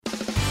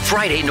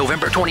Friday,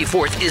 November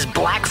 24th is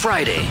Black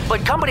Friday.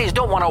 But companies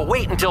don't want to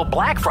wait until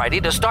Black Friday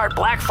to start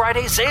Black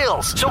Friday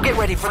sales. So get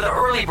ready for the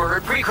early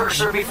bird,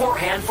 precursor,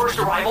 beforehand, first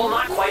arrival,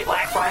 not quite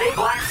Black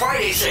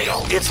Friday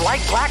sale. It's like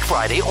Black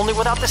Friday, only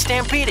without the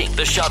stampeding,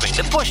 the shoving,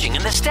 the pushing,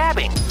 and the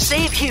stabbing.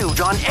 Save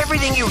huge on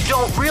everything you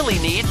don't really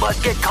need, but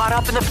get caught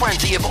up in the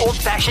frenzy of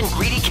old-fashioned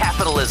greedy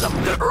capitalism.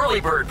 The early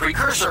bird,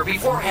 precursor,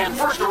 beforehand,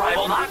 first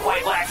arrival, not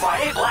quite Black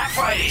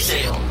Friday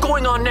sale.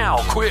 Going on now.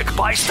 Quick,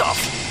 buy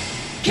stuff.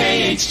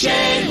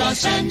 KHJ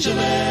Los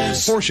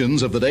Angeles.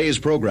 Portions of the day's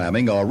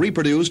programming are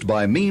reproduced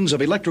by means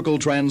of electrical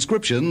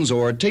transcriptions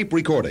or tape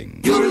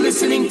recording. You're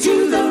listening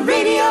to the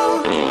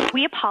radio.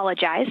 We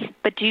apologize,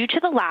 but due to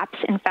the lapse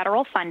in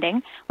federal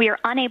funding, we are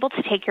unable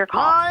to take your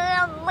call.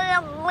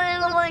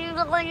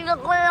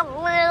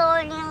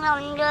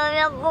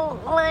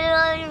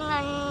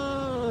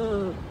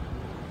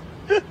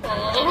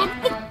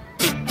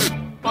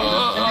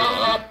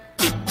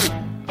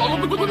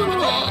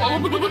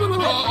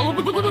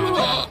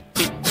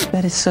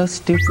 That is so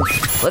stupid.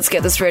 Let's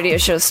get this radio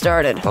show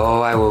started.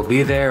 Oh, I will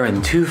be there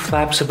in 2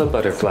 flaps of a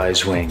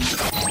butterfly's wing.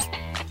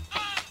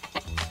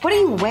 What are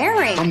you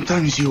wearing?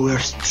 Sometimes you wear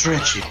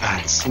stretchy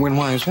pants.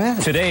 Why is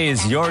that? Today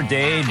is your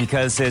day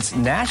because it's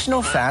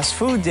National Fast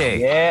Food Day.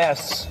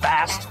 Yes,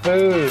 fast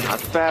food. Not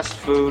fast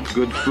food,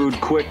 good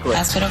food quickly.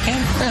 Fast food, okay?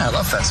 Yeah, I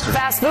love fast food.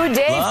 Fast Food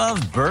Day.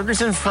 Love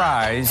burgers and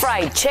fries.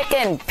 Fried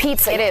chicken,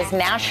 pizza. It is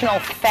National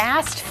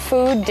Fast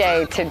Food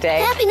Day today.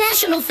 Happy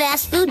National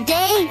Fast Food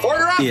Day.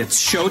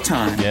 It's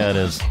showtime. Yeah, it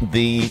is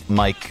the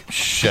Mike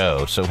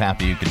Show. So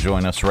happy you could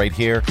join us right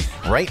here,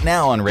 right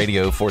now on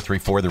Radio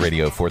 434, the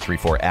Radio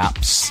 434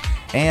 apps,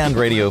 and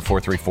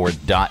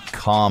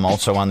radio434.com,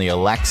 also on the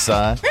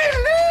Alexa.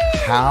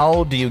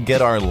 How do you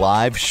get our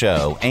live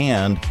show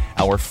and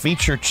our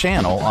feature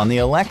channel on the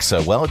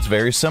Alexa? Well, it's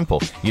very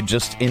simple. You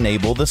just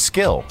enable the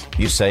skill.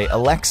 You say,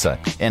 Alexa,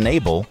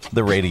 enable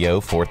the Radio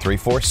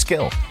 434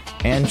 skill,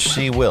 and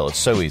she will. It's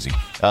so easy.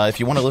 If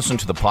you want to listen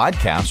to the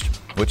podcast,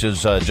 which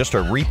is just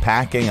a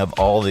repacking of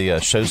all the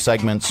show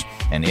segments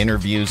and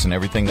interviews and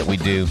everything that we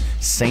do,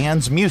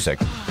 sans music.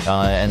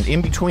 And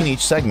in between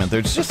each segment,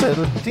 there's just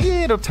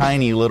a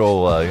tiny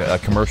little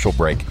commercial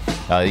break.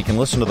 You can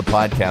listen to the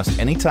podcast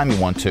anytime you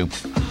want to.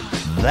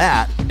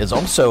 That is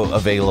also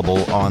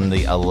available on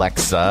the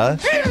Alexa.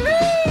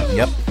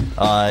 Yep.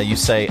 You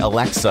say,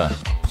 Alexa,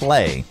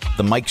 play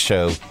the Mike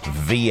Show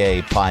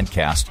VA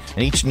podcast,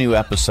 and each new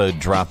episode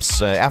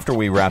drops after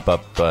we wrap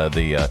up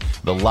the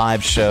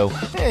live show,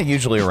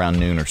 usually around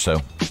noon or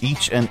so,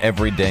 each and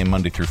every day,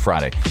 Monday through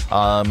Friday.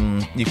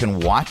 You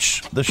can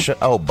watch the show.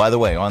 Oh, by the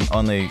way, on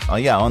the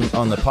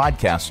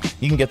podcast,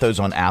 you can get those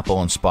on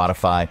Apple and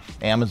Spotify,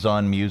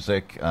 Amazon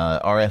Music,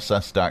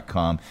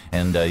 RSS.com,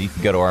 and you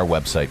can go to our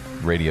website,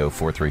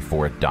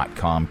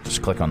 radio434.com.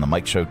 Just click on the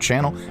Mike Show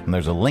channel, and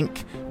there's a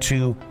link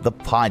to the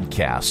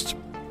podcast.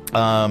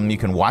 You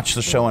can watch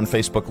the show on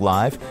Facebook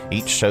Live,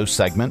 each show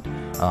segment,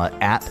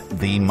 at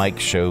The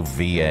Mike Show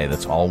VA.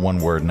 That's all one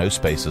word, no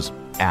spaces,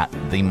 at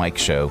The Mike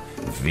Show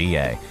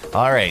VA.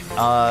 All right,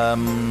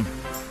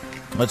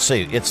 let's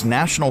see. It's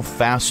National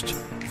Fast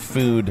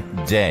Food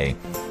Day,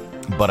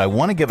 but I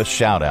want to give a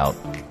shout-out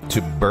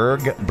to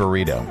Berg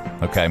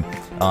Burrito, okay?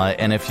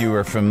 And if you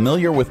are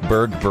familiar with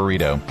Berg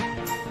Burrito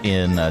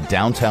in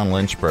downtown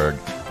Lynchburg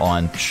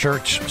on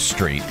Church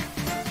Street,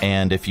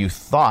 and if you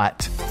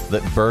thought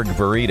that Berg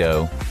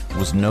Burrito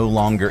was no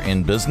longer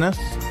in business,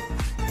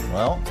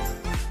 well,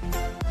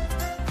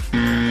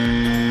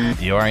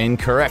 you are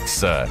incorrect,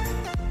 sir.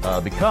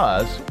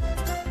 Because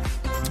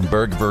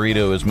Berg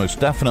Burrito is most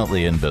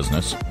definitely in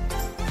business.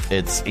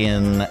 It's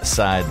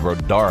inside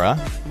Rodara,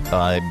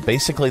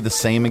 basically the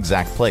same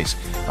exact place.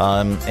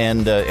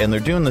 And they're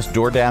doing this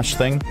DoorDash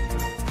thing,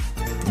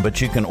 but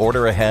you can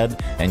order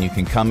ahead and you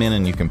can come in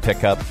and you can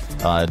pick up.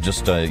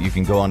 You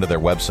can go onto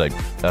their website.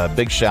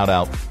 Big shout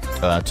out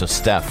to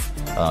Steph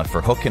for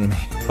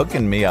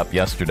hooking me up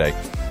yesterday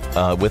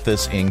with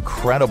this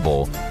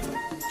incredible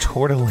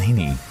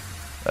tortellini.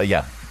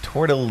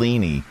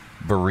 Tortellini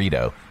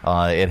burrito.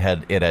 It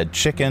had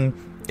chicken,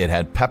 it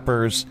had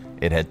peppers,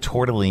 it had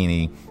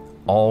tortellini,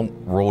 all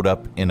rolled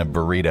up in a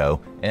burrito.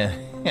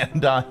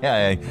 And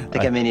I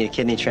think I may need a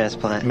kidney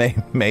transplant.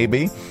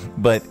 Maybe,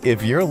 but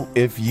if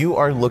you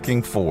are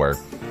looking for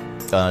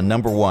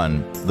number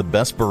one, the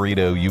best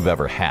burrito you've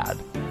ever had.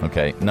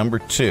 Okay, number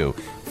two,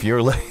 if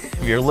you're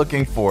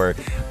looking for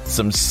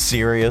some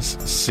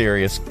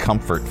serious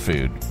comfort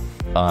food,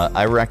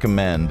 I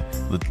recommend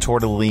the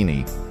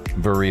tortellini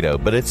burrito.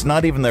 But it's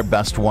not even their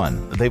best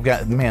one. They've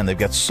got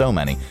so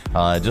many.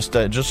 Just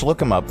look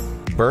them up.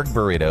 Berg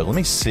Burrito. Let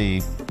me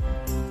see.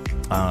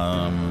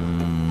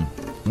 I'm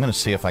going to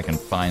see if I can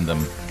find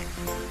them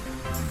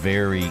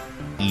very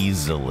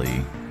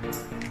easily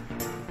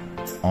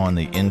on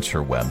the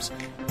interwebs.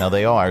 Now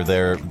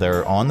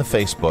they're on the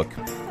Facebook,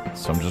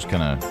 so I'm just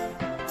gonna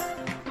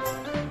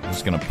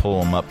pull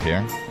them up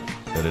here.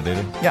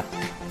 Yeah,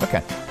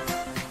 okay.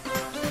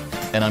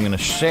 And I'm gonna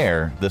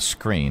share this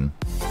screen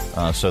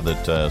so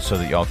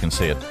that y'all can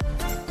see it.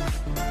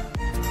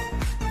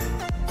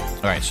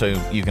 All right, so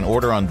you can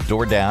order on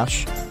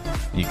DoorDash.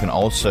 You can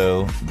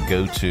also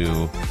go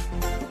to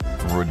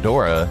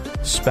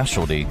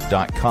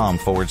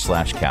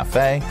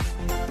RodoraSpecialty.com/cafe.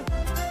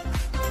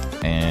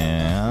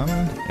 And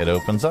it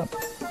opens up.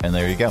 And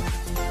there you go.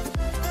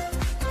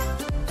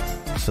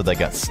 So they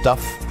got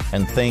stuff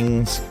and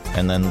things,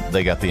 and then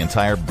they got the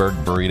entire Berg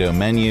Burrito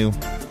menu,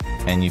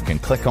 and you can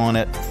click on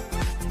it,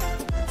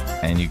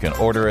 and you can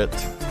order it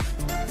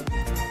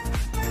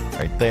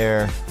right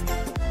there.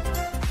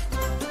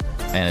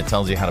 And it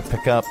tells you how to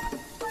pick up,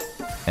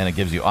 and it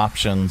gives you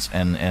options,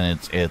 and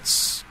it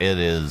is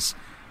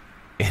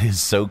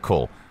so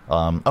cool.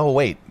 Oh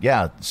wait,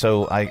 yeah.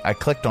 So I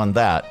clicked on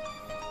that,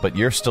 but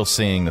you're still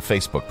seeing the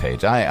Facebook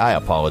page. I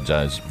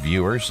apologize,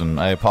 viewers, and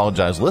I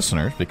apologize,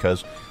 listeners,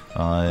 because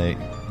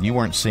you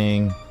weren't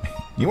seeing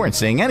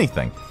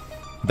anything.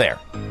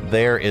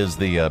 There is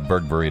the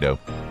Berg Burrito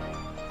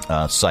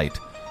site.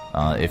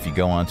 If you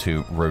go on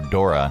to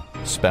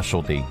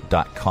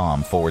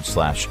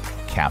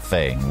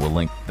RodoraSpecialty.com/cafe, we'll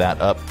link that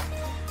up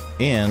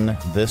in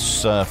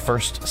this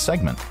first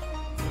segment.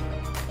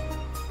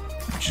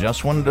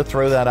 Just wanted to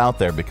throw that out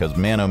there because,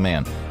 man, oh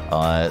man,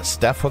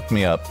 Steph hooked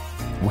me up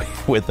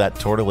with that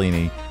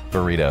tortellini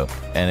burrito,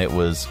 and it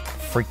was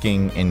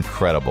freaking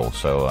incredible.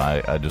 So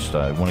I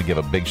want to give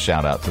a big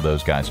shout out to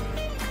those guys.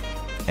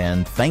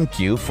 And thank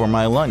you for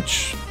my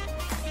lunch.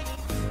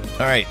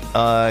 All right,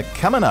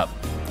 coming up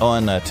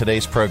on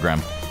today's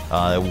program,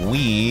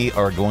 we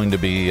are going to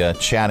be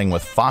chatting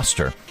with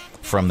Foster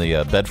from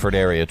the Bedford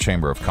Area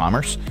Chamber of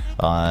Commerce.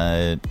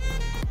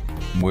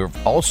 We're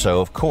also,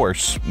 of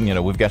course,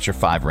 we've got your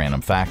 5 random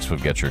facts.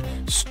 We've got your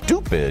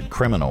stupid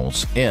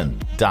criminals in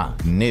the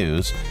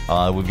news.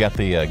 We've got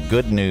the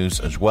good news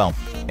as well,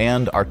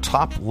 and our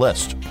top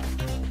list.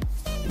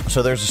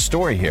 So there's a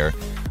story here.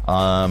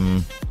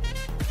 A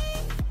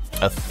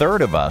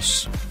third of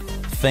us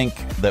think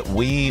that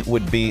we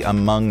would be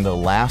among the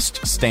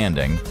last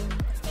standing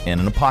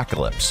in an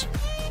apocalypse.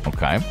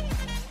 Okay.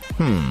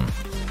 So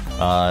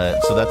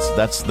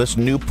that's this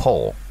new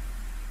poll.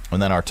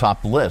 And then our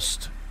top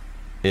list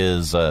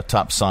is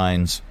top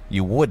signs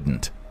you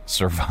wouldn't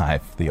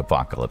survive the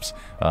apocalypse.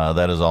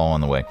 That is all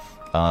on the way.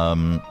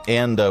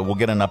 And we'll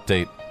get an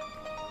update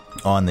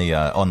on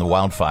the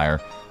wildfire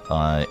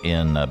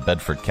in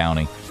Bedford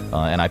County.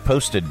 And I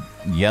posted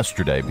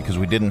yesterday because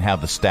we didn't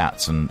have the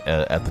stats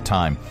at the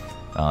time.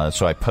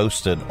 So I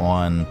posted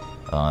on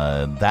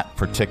that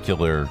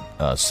particular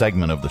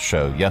segment of the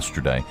show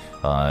yesterday.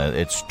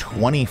 It's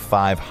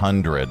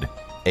 2,500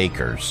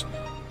 acres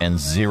and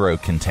 0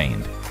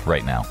 contained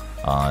right now.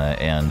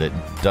 And it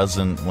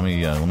doesn't. Let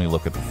me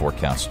look at the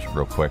forecast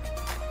real quick.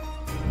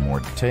 More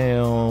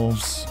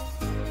details.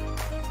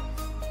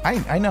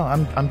 I know.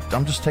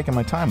 I'm just taking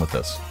my time with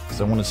this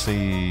because I want to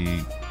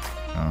see.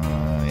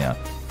 Yeah.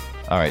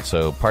 All right.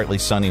 So partly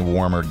sunny,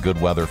 warmer, good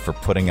weather for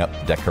putting up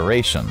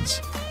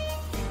decorations.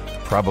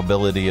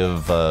 Probability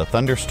of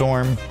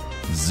thunderstorm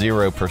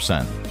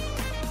 0%.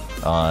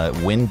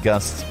 Wind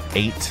gusts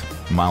 8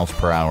 miles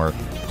per hour.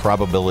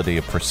 Probability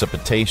of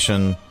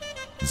precipitation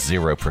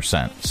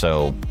 0%.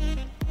 So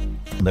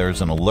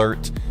there's an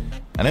alert.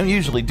 I don't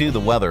usually do the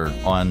weather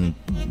on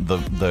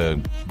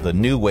the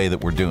new way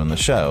that we're doing the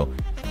show,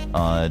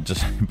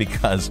 just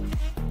because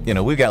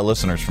we've got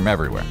listeners from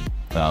everywhere.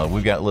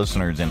 We've got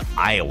listeners in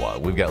Iowa.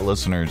 We've got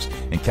listeners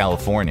in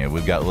California.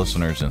 We've got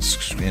listeners in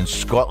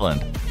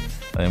Scotland.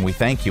 And we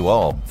thank you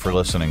all for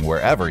listening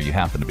wherever you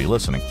happen to be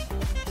listening.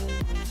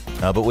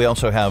 But we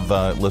also have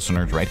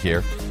listeners right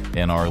here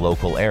in our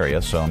local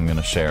area, so I'm going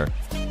to share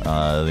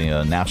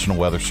the National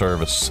Weather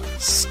Service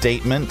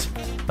statement.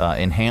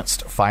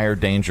 Enhanced fire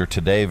danger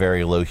today.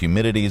 Very low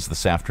humidities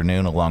this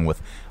afternoon, along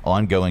with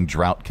ongoing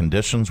drought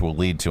conditions, will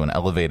lead to an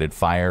elevated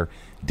fire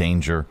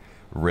danger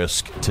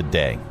risk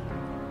today.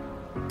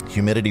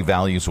 Humidity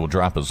values will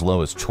drop as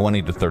low as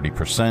 20 to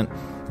 30%.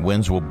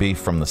 Winds will be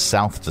from the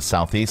south to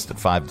southeast at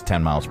 5 to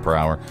 10 miles per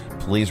hour.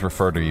 Please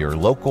refer to your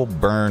local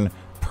burn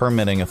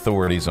permitting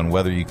authorities on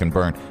whether you can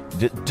burn.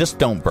 Just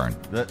don't burn.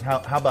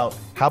 How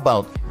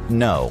about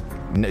no?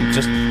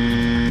 Just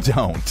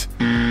don't.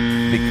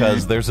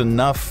 Because there's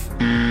enough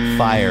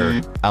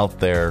fire out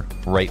there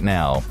right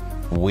now.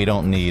 We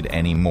don't need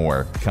any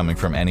more coming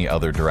from any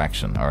other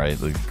direction. All right,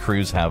 the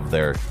crews have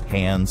their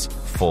hands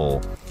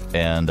full.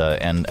 And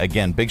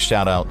again, big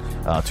shout out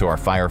to our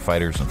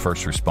firefighters and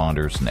first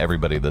responders and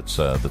everybody that's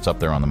up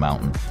there on the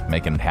mountain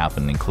making it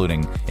happen,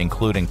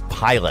 including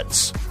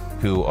pilots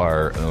who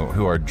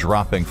are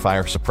dropping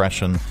fire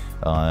suppression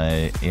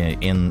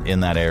in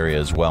that area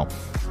as well.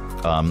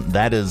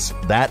 That is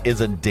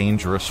a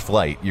dangerous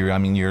flight.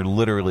 You're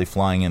literally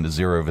flying into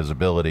zero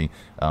visibility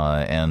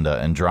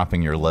and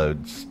dropping your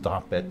load.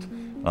 Stop it.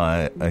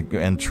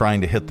 And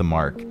trying to hit the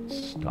mark.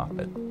 Stop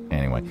it.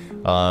 Anyway.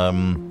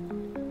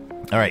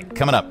 All right,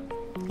 coming up,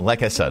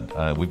 like I said,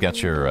 we've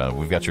got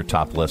your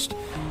top list.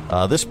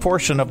 This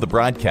portion of the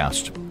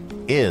broadcast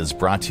is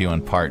brought to you in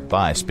part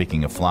by,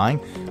 speaking of flying,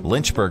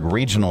 Lynchburg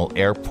Regional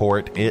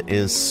Airport. It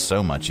is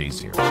so much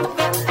easier.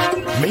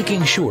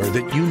 making sure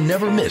that you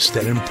never miss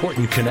that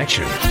important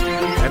connection.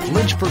 At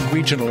Lynchburg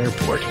Regional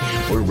Airport,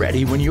 we're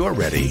ready when you're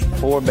ready.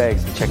 4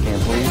 bags to check in,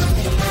 please.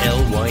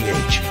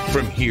 LYH.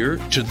 From here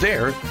to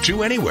there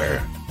to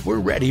anywhere. We're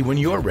ready when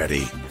you're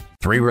ready.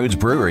 Three Roads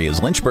Brewery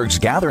is Lynchburg's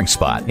gathering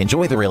spot.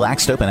 Enjoy the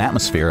relaxed open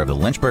atmosphere of the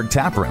Lynchburg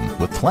Tap Room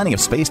with plenty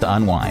of space to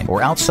unwind,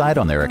 or outside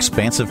on their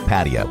expansive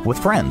patio with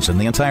friends and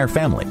the entire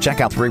family.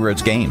 Check out Three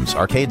Roads games,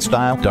 arcade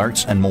style,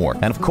 darts, and more.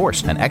 And of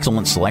course, an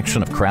excellent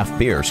selection of craft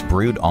beers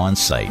brewed on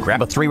site.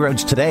 Grab a Three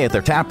Roads today at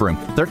their tap room,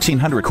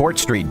 1300 Court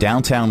Street,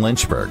 downtown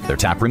Lynchburg, their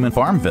tap room in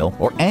Farmville,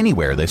 or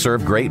anywhere they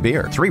serve great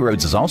beer. Three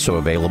Roads is also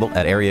available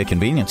at area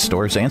convenience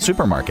stores and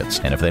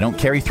supermarkets. And if they don't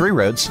carry Three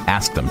Roads,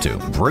 ask them to.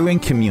 Brewing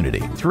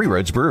community, Three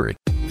Roads Brewery.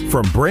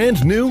 From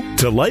brand new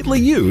to lightly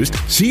used,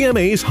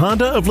 CMA's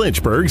Honda of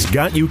Lynchburg's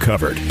got you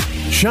covered.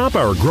 Shop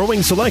our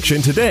growing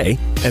selection today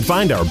and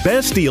find our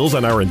best deals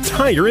on our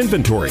entire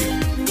inventory.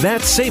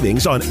 That's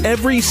savings on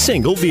every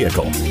single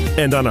vehicle.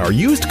 And on our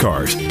used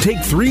cars,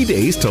 take 3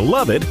 days to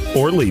love it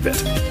or leave it.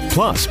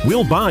 Plus,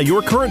 we'll buy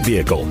your current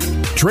vehicle.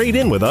 Trade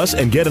in with us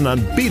and get an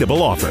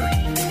unbeatable offer.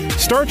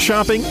 Start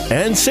shopping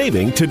and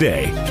saving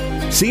today.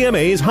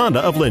 CMA's Honda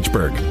of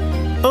Lynchburg.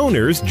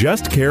 Owners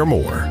just care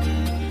more.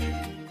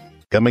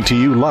 Coming to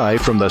you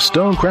live from the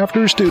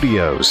Stonecrafters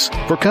Studios.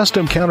 For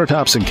custom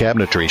countertops and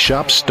cabinetry,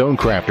 shop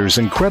Stonecrafters'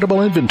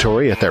 incredible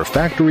inventory at their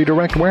Factory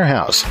Direct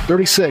Warehouse,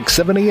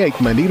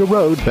 3678 Manita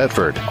Road,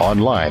 Bedford.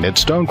 Online at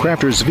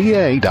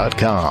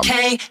stonecraftersva.com.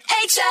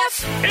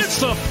 KHF! It's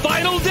the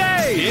final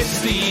day! It's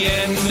the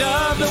end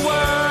of the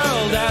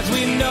world as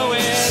we know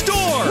it.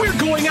 Store! We're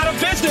going out of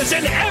business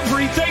and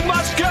everything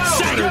must go!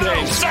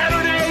 Saturday!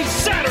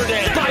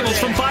 Bibles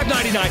from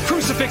 $5.99,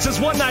 crucifixes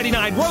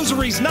 $1.99,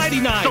 rosaries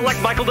 $99.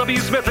 Select Michael W.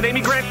 Smith and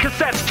Amy Grant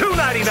cassettes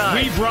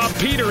 $2.99. We've robbed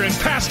Peter and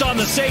passed on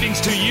the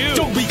savings to you.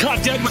 Don't be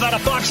caught dead without a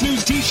Fox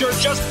News t-shirt,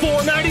 just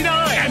 $4.99.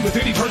 And with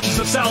any purchase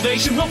of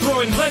Salvation, we'll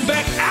throw in Glenn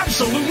Beck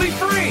absolutely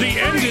free. The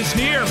end is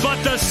near,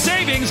 but the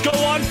savings go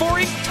on for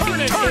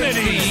eternity. It's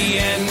the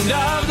end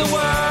of the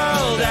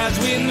world as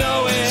we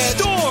know it.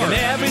 Store! And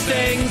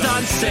everything's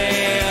on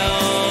sale.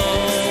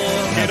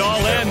 It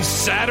all ends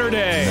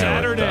Saturday.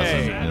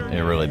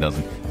 It really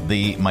doesn't.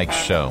 The Mike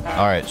Show.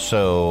 All right,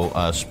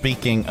 so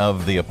speaking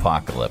of the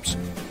apocalypse,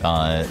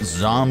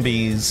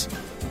 zombies,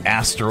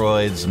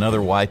 asteroids, another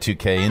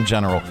Y2K in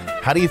general,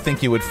 how do you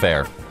think you would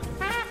fare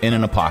in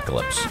an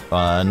apocalypse?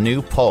 A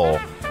new poll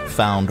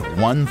found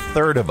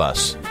 1/3 of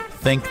us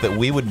think that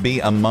we would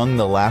be among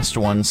the last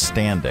ones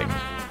standing.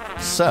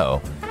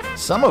 So,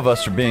 some of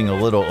us are being a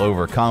little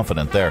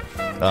overconfident there.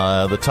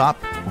 The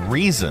top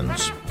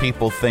reasons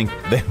people think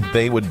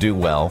they would do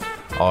well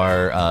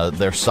are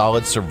their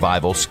solid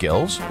survival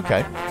skills,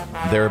 okay,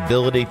 their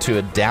ability to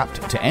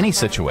adapt to any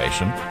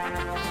situation.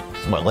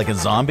 What, like a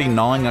zombie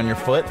gnawing on your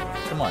foot?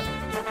 Come on.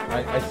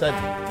 I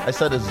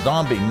said a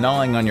zombie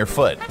gnawing on your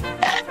foot.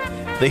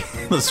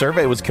 The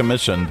survey was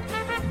commissioned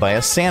by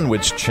a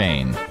sandwich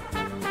chain.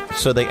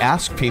 So they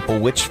asked people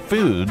which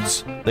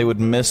foods they would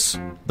miss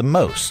the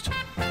most.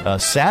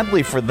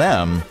 Sadly for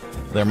them,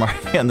 their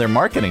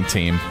marketing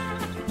team,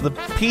 the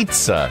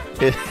pizza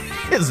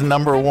is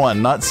number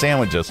one, not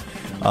sandwiches.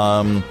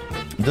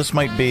 This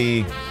might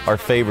be our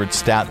favorite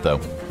stat, though,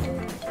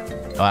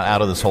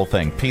 out of this whole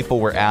thing. People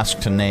were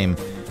asked to name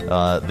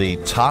the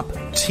top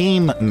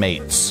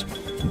teammates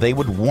they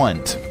would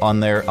want on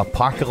their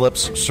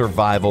apocalypse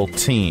survival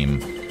team.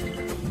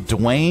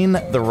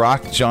 Dwayne "The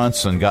Rock"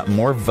 Johnson got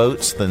more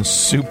votes than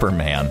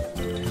Superman.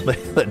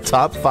 The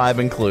top 5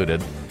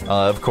 included,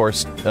 of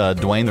course,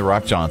 Dwayne "The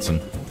Rock" Johnson,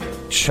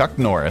 Chuck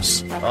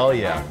Norris. Oh,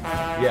 yeah,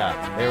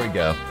 there we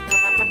go.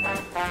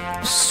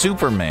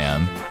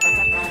 Superman,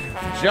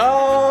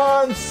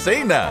 John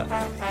Cena,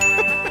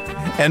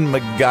 and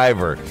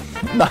MacGyver.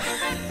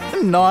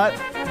 Not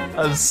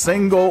a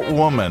single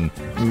woman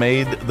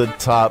made the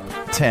top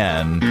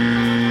 10,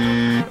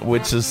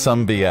 which is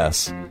some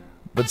BS.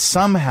 But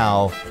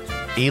somehow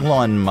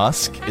Elon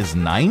Musk is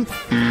 9th?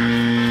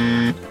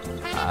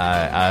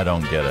 I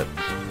don't get it.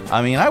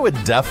 I mean, I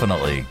would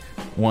definitely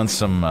want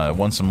some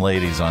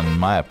ladies on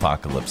my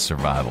apocalypse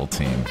survival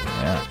team.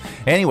 Yeah.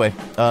 Anyway,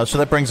 so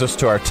that brings us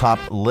to our top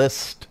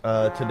list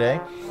today.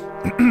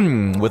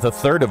 With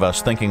 1/3 of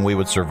us thinking we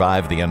would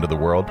survive the end of the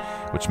world,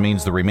 which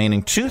means the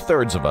remaining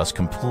 2/3 of us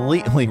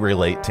completely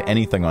relate to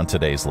anything on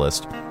today's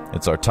list.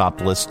 It's our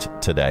top list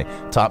today.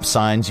 Top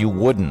signs you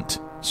wouldn't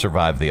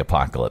survive the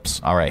apocalypse.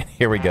 All right,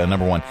 here we go.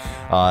 Number 1,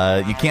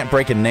 you can't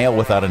break a nail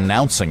without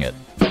announcing it.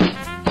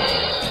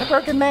 I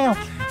broke a nail.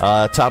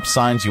 Top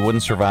signs you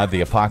wouldn't survive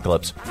the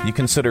apocalypse. You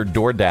consider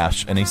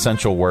DoorDash an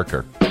essential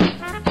worker.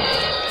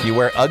 You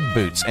wear Ugg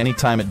boots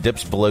anytime it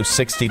dips below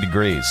 60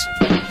 degrees.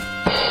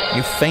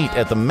 You faint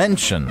at the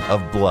mention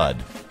of blood.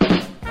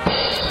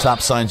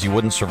 Top signs you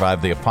wouldn't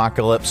survive the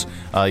apocalypse.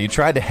 You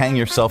tried to hang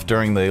yourself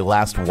during the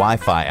last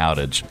Wi-Fi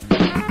outage.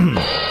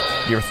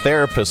 Your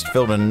therapist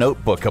filled a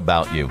notebook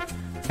about you,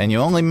 and you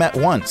only met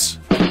once.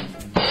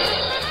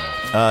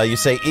 You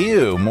say,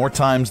 ew, more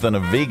times than a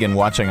vegan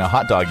watching a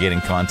hot dog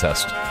eating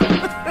contest.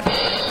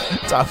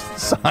 Top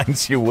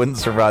signs you wouldn't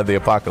survive the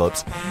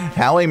apocalypse.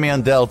 Howie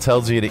Mandel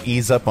tells you to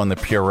ease up on the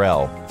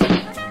Purell.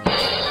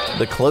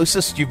 The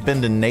closest you've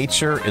been to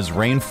nature is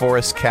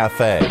Rainforest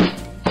Cafe.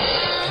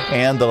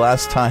 And the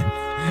last time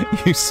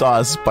you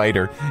saw a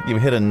spider, you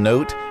hit a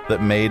note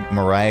that made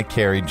Mariah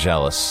Carey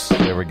jealous.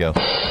 There we go.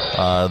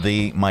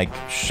 The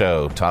Mike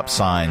Show. Top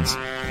signs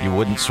you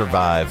wouldn't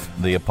survive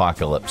the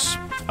apocalypse.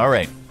 All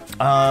right.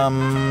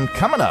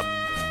 Coming up.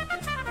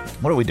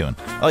 What are we doing?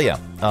 Oh, yeah.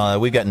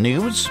 We've got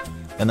news,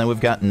 and then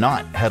we've got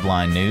not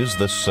headline news.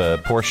 This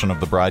portion of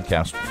the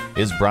broadcast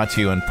is brought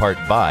to you in part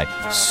by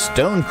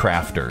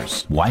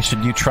Stonecrafters. Why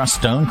should you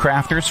trust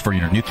Stonecrafters for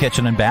your new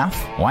kitchen and bath?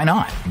 Why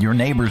not? Your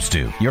neighbors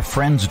do, your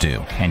friends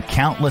do, and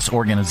countless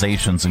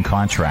organizations and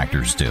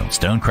contractors do.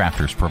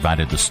 Stonecrafters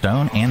provided the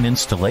stone and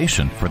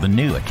installation for the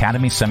new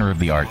Academy Center of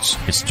the Arts,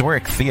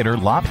 historic theater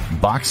lobby,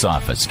 box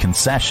office,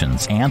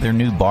 concessions, and their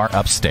new bar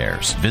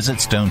upstairs. Visit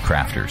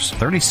Stonecrafters,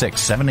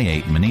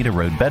 3678 Manita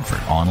Road, Bedford,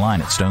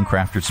 online at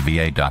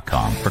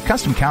stonecraftersva.com. For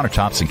custom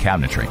countertops and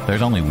cabinetry,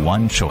 there's only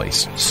one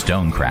choice,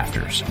 Stonecrafters.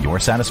 Your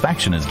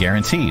satisfaction is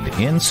guaranteed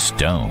in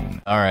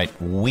stone. All right,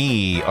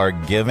 we are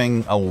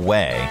giving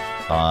away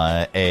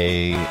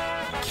a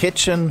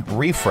kitchen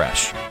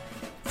refresh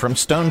from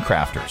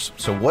Stonecrafters.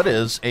 So what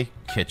is a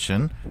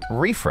kitchen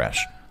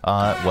refresh?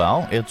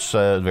 Well, it's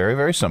very,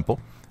 very simple.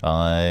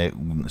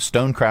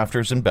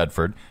 Stonecrafters in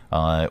Bedford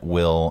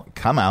will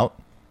come out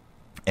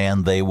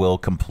and they will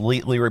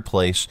completely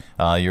replace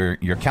your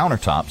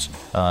countertops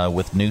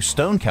with new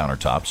stone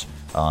countertops.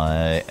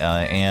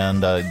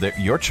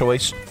 Your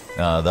choice.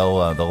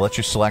 They'll let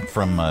you select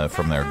from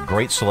their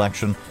great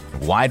selection,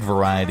 wide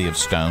variety of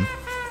stone.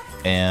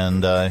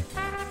 And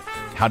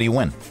how do you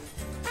win?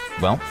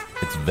 Well,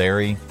 it's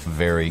very,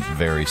 very,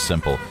 very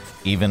simple.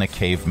 Even a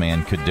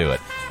caveman could do it.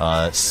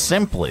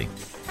 Simply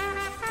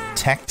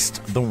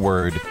text the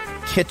word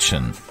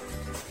kitchen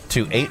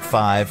to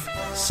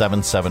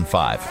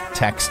 85775.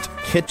 Text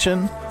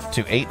kitchen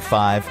to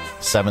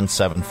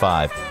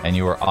 85775, and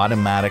you are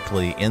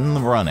automatically in the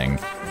running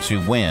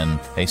to win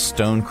a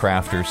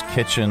Stonecrafters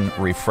kitchen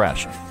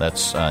refresh.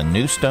 That's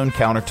new stone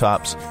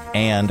countertops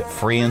and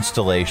free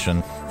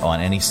installation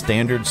on any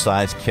standard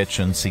size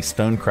kitchen. See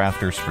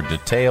Stonecrafters for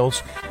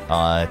details.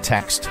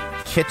 Text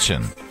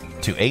kitchen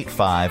to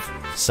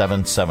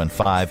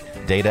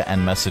 85775. Data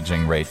and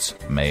messaging rates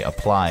may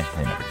apply.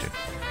 They never do.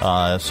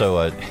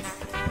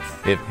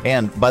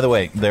 And by the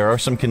way, there are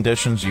some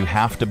conditions. You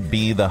have to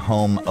be the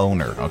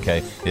homeowner.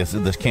 Okay,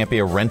 this can't be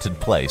a rented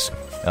place.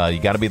 You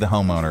got to be the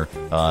homeowner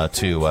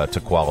to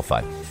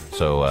qualify.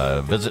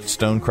 So visit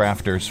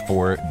Stonecrafters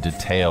for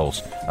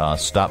details.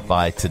 Stop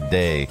by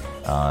today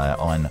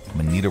on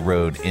Manita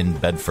Road in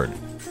Bedford.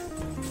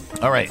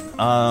 All right.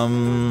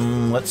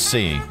 Let's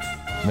see.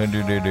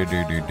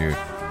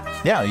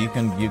 Yeah, you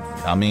can.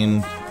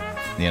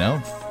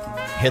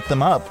 Hit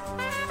them up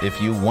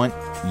if you want.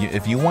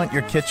 If you want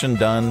your kitchen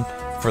done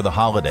for the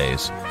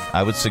holidays,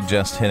 I would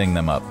suggest hitting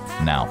them up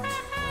now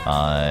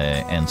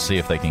and see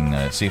if they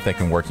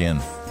can work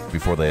in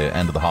before the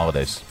end of the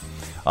holidays.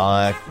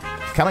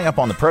 Coming up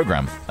on the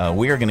program,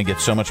 we are going to get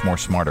so much more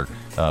smarter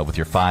with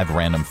your 5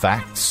 random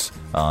facts,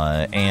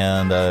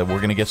 and we're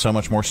going to get so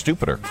much more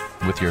stupider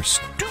with your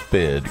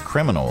stupid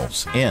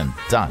criminals in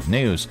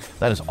 .news.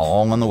 That is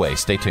all on the way.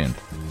 Stay tuned.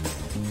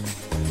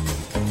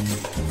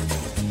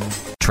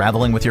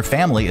 Traveling with your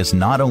family is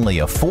not only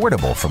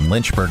affordable from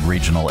Lynchburg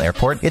Regional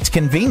Airport, it's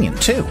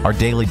convenient too. Our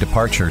daily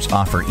departures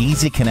offer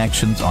easy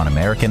connections on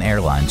American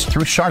Airlines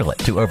through Charlotte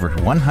to over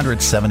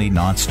 170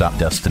 nonstop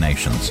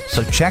destinations.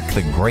 So check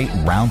the great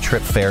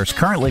round-trip fares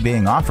currently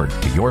being offered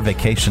to your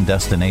vacation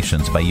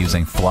destinations by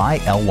using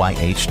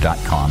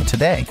flylyh.com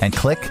today and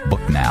click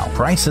Book Now.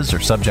 Prices are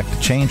subject to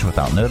change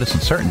without notice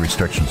and certain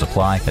restrictions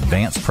apply.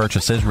 Advanced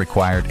purchase is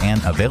required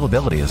and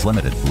availability is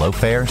limited. Low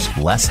fares,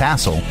 less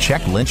hassle.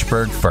 Check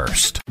Lynchburg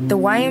first. The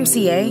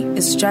YMCA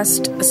is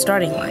just a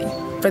starting line,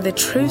 for the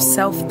true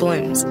self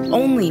blooms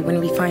only when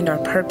we find our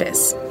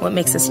purpose, what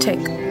makes us tick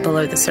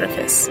below the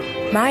surface.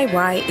 My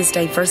why is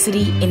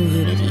diversity in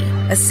unity,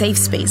 a safe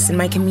space in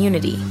my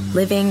community,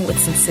 living with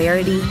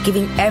sincerity,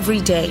 giving every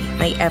day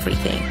my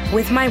everything.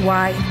 With my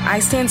why, I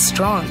stand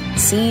strong,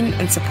 seen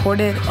and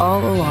supported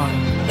all along.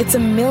 It's a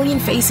million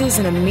faces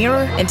in a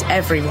mirror and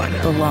everyone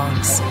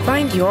belongs.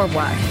 Find your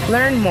why.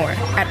 Learn more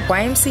at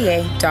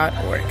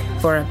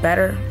ymca.org for a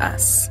better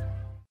us.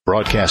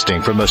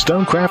 Broadcasting from the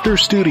Stonecrafters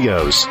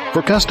Studios.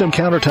 For custom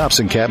countertops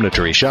and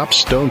cabinetry, shop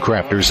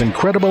Stonecrafters'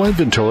 incredible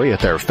inventory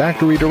at their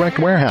Factory Direct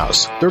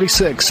Warehouse,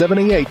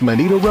 3678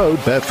 Manita Road,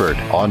 Bedford.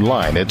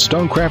 Online at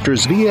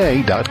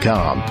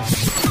stonecraftersva.com.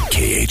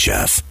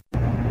 KHF.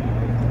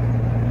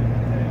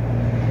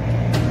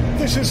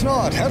 This is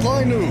not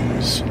headline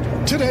news.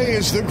 Today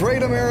is the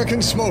Great American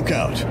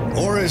Smokeout,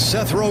 or as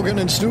Seth Rogen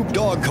and Snoop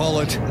Dogg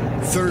call it,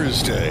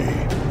 Thursday.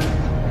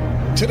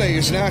 Today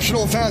is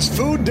National Fast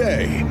Food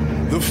Day.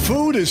 The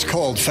food is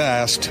called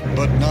fast,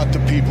 but not the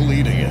people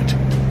eating it.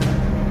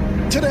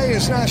 Today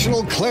is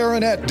National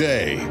Clarinet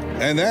Day,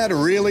 and that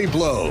really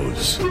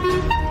blows.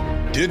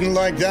 Didn't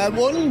like that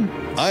one?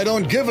 I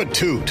don't give a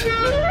toot.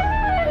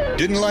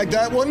 Didn't like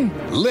that one?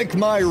 Lick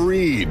my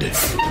reed.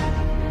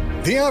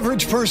 The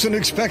average person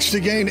expects to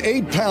gain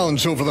 8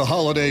 pounds over the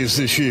holidays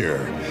this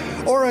year.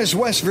 Or as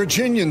West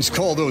Virginians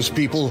call those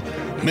people,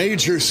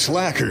 major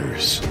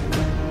slackers.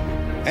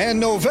 And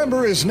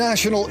November is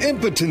National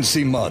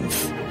Impotency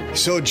Month.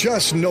 So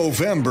just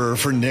November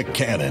for Nick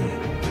Cannon.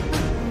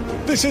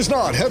 This is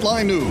not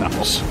Headline News. No,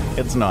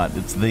 it's not.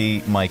 It's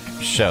the Mike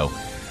Show.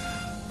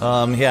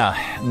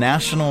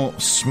 National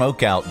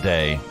Smokeout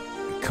Day.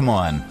 Come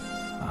on.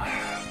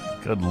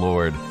 Good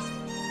Lord.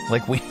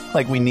 Like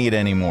we need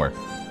any more.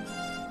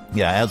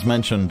 Yeah, as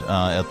mentioned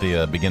at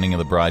the beginning of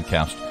the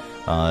broadcast,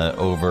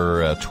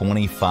 over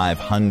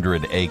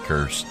 2,500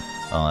 acres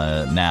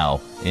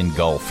now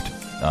engulfed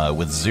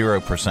with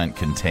 0%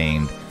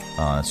 contained.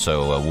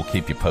 So we'll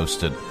keep you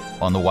posted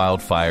on the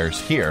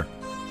wildfires here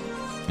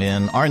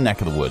in our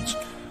neck of the woods.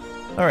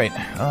 All right,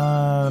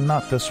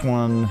 not this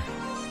one,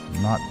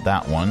 not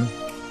that one.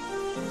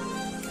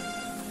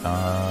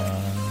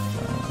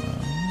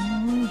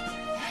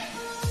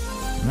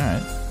 All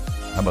right,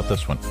 how about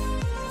this one?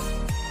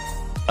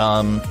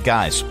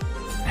 Guys,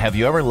 have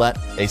you ever let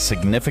a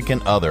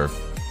significant other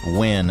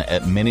win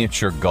at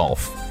miniature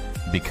golf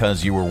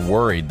because you were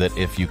worried that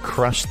if you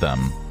crushed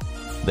them,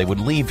 they would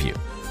leave you?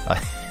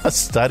 A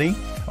study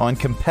on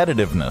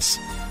competitiveness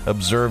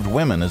observed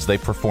women as they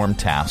performed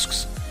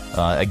tasks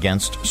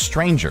against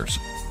strangers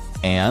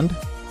and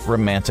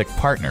romantic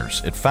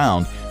partners. It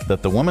found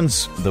that the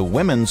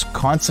women's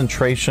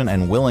concentration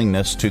and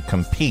willingness to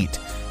compete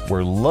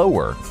were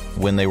lower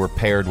when they were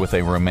paired with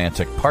a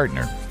romantic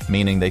partner,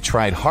 meaning they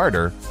tried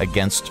harder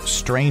against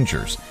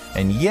strangers,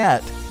 and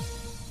yet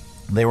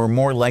they were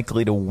more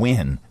likely to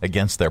win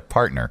against their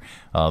partner.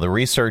 The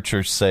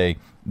researchers say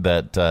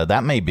that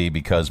that may be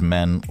because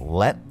men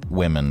let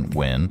women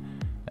win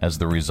as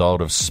the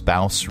result of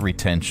spouse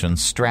retention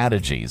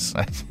strategies.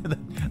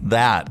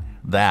 That,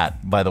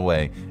 by the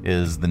way,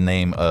 is the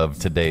name of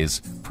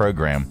today's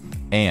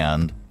program,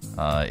 and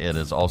it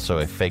is also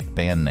a fake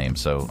band name.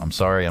 So I'm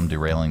sorry I'm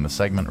derailing the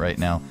segment right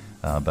now,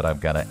 but I've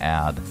got to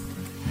add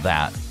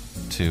that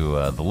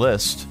to the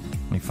list.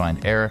 Let me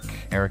find Eric.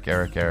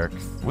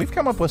 We've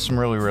come up with some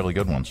really, really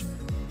good ones.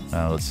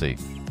 Let's see.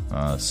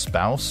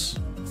 Spouse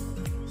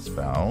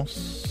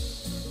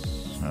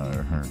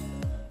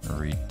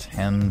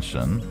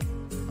retention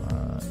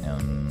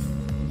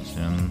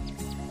engine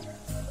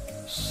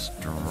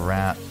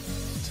strategies.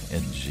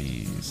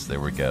 There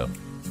we go.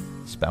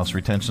 Spouse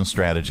retention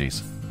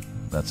strategies.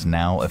 That's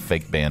now a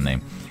fake band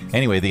name.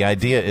 Anyway, the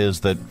idea is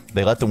that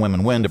they let the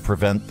women win to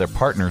prevent their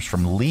partners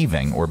from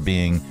leaving or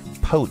being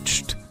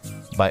poached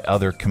by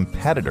other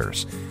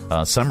competitors.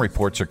 Some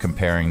reports are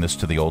comparing this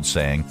to the old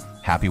saying,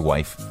 happy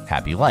wife,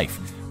 happy life.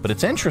 But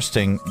it's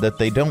interesting that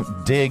they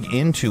don't dig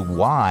into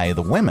why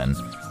the women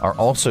are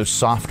also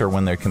softer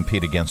when they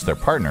compete against their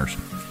partners.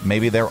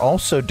 Maybe they're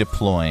also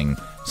deploying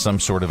some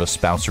sort of a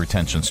spouse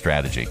retention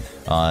strategy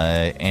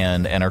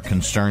and are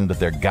concerned that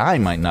their guy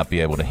might not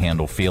be able to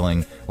handle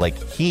feeling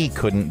like he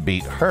couldn't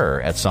beat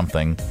her at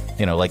something,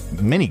 like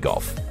mini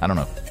golf. I don't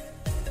know.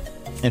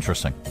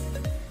 Interesting.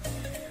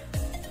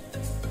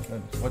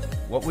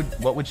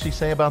 What would she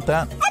say about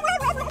that?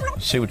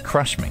 She would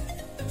crush me.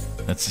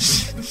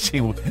 She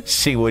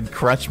would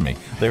crush me.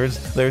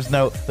 There's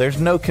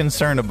no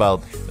concern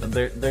about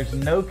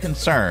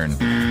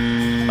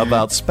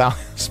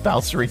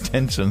spouse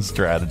retention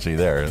strategy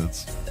there.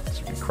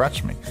 She would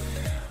crush me.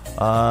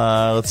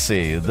 Let's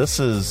see. This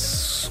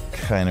is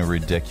kind of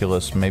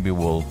ridiculous. Maybe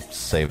we'll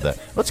save that.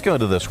 Let's go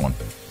to this one.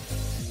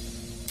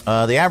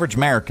 The average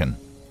American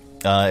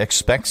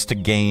expects to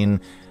gain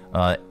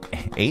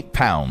 8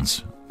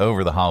 pounds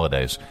over the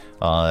holidays,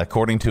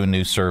 according to a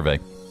new survey.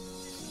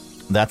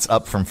 That's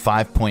up from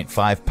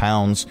 5.5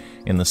 pounds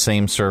in the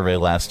same survey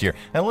last year.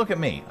 And look at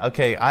me.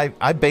 Okay, I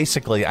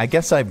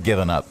guess I've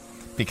given up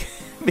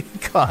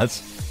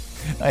because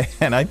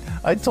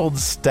I told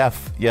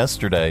Steph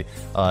yesterday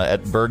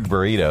at Berg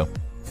Burrito.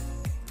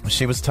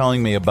 She was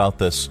telling me about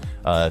this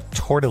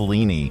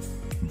tortellini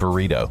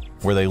burrito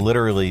where they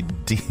literally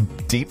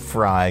deep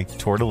fry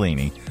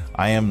tortellini.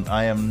 I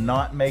am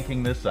not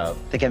making this up. I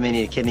think I may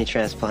need a kidney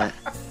transplant.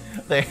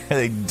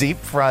 They deep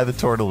fry the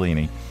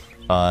tortellini.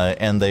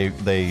 And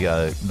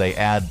they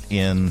add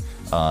in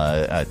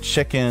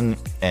chicken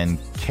and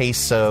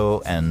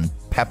queso and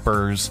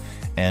peppers,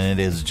 and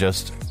it is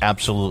just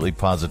absolutely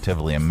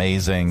positively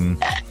amazing.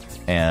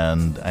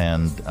 And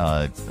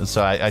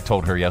so I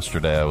told her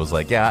yesterday, I was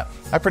like, yeah,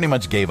 I pretty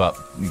much give up.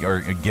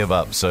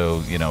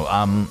 So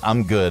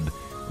I'm good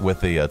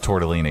with the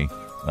tortellini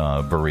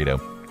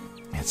burrito.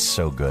 It's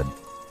so good.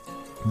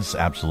 It's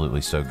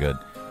absolutely so good.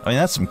 I mean,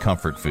 that's some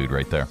comfort food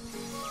right there.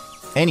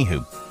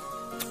 Anywho.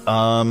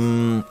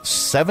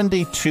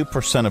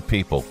 72% of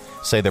people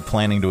say they're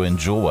planning to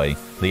enjoy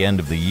the end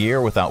of the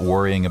year without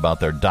worrying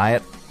about their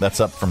diet. That's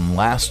up from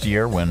last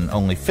year when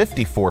only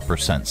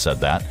 54% said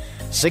that.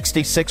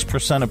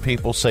 66% of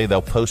people say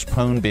they'll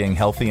postpone being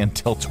healthy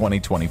until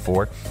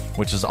 2024,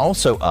 which is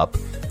also up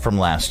from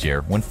last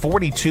year, when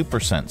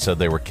 42% said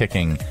they were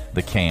kicking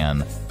the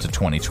can to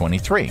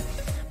 2023.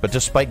 But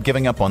despite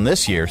giving up on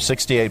this year,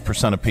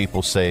 68% of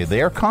people say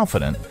they are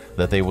confident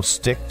that they will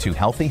stick to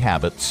healthy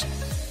habits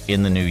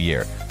in the new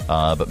year,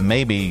 but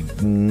maybe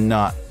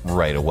not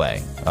right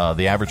away.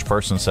 The average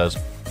person says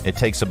it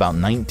takes about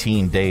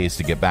 19 days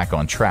to get back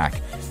on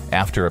track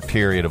after a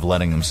period of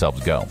letting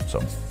themselves go.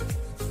 So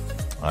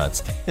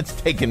it's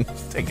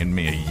taken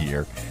me a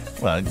year.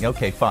 Well,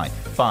 okay, fine.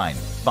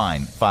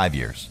 5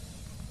 years.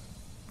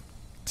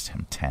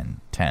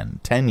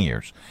 10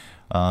 years.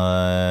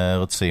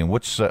 Let's see.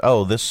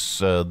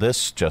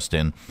 This just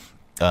in.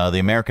 The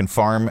American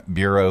Farm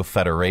Bureau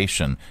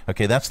Federation.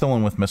 Okay, that's the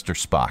one with Mr.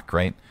 Spock,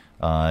 right?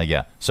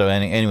 Yeah. So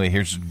anyway,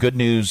 here's good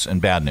news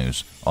and bad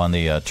news on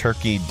the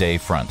Turkey Day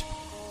front.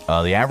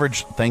 The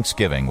average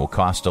Thanksgiving will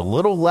cost a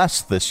little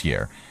less this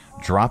year,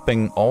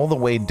 dropping all the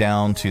way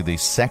down to the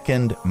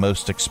second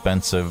most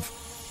expensive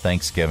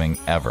Thanksgiving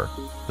ever.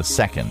 The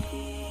second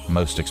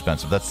most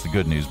expensive. That's the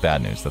good news,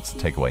 bad news. That's the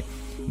takeaway.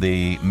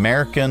 The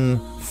American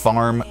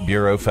Farm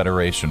Bureau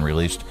Federation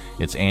released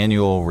its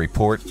annual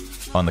report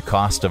on the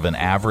cost of an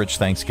average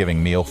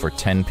Thanksgiving meal for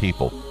 10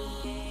 people.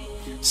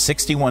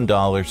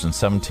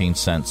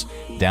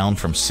 $61.17, down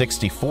from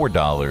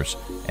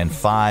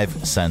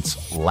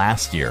 $64.05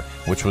 last year,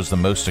 which was the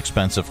most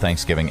expensive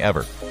Thanksgiving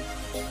ever.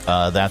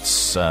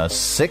 That's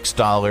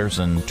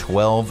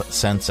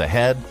 $6.12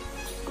 ahead,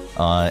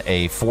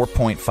 a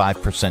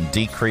 4.5%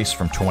 decrease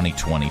from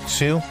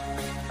 2022,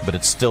 but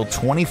it's still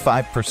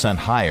 25%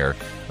 higher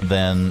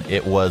than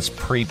it was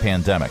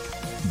pre-pandemic.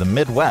 The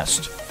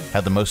Midwest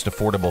had the most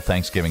affordable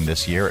Thanksgiving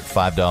this year at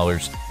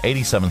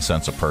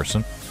 $5.87 a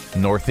person.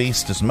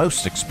 Northeast is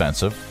most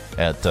expensive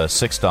at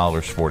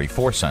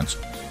 $6.44.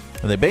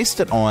 They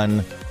based it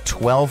on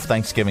 12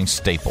 Thanksgiving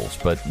staples,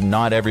 but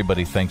not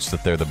everybody thinks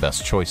that they're the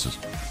best choices.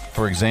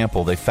 For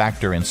example, they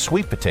factor in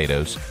sweet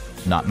potatoes,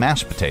 not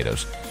mashed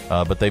potatoes,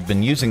 but they've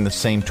been using the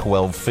same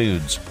 12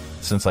 foods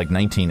since like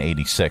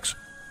 1986.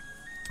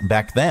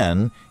 Back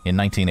then, in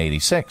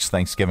 1986,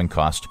 Thanksgiving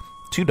cost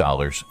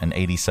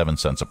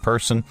 $2.87 a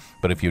person,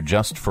 but if you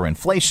adjust for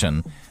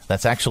inflation,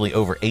 that's actually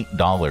over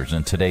 $8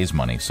 in today's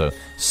money. So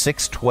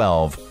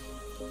 $6.12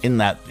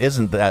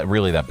 isn't that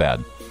really that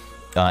bad.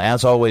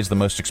 As always, the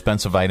most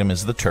expensive item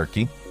is the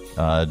turkey,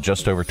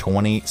 just over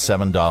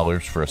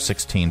 $27 for a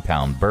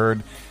 16-pound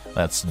bird.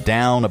 That's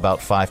down about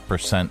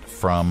 5%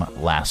 from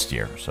last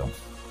year. So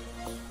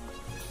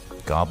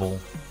gobble,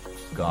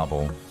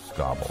 gobble,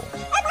 gobble.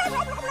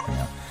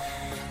 Yeah.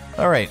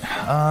 All right,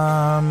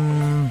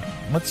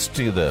 let's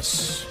do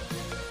this.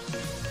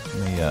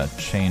 Let me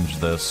change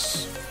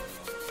this.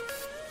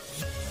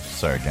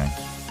 Sorry, gang.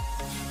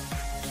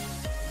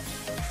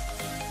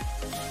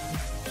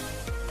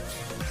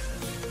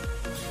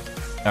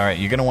 All right,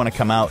 you're going to want to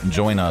come out and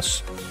join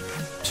us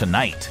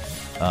tonight.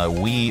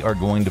 We are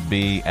going to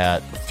be at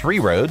Three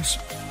Roads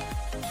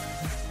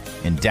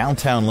in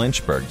downtown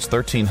Lynchburg. It's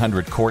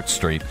 1300 Court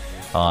Street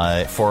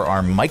for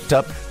our mic'd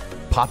up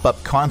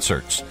pop-up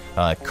concerts.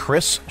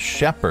 Chris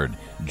Shepard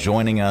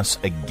joining us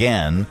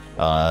again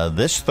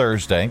this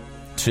Thursday,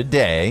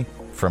 today,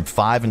 from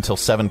 5 until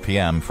 7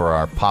 p.m. for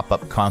our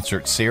pop-up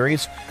concert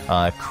series.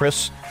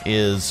 Chris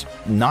is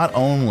not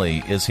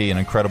only is he an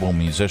incredible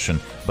musician,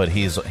 but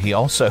he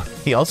also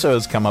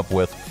has come up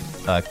with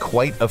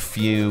quite a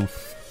few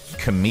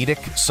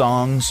comedic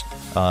songs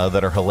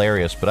that are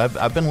hilarious. But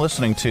I've been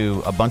listening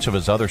to a bunch of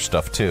his other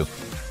stuff too,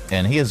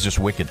 and he is just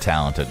wicked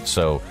talented.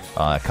 So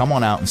come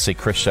on out and see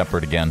Chris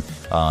Shepard again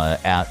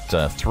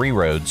at Three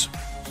Roads,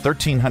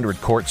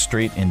 1300 Court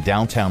Street in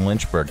downtown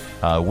Lynchburg.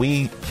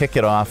 We kick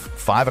it off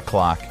 5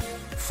 o'clock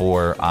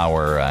for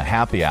our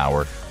happy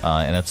hour,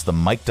 and it's the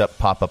Mic'd Up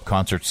Pop-Up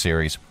Concert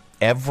Series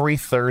every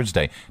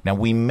Thursday. Now,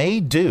 we may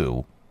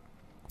do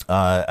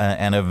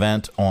an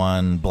event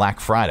on Black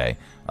Friday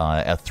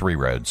at Three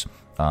Roads,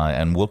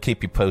 and we'll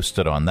keep you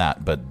posted on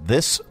that. But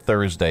this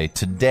Thursday,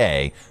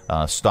 today,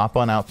 stop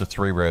on out to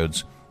Three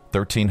Roads,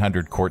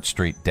 1300 Court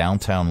Street,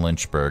 downtown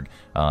Lynchburg,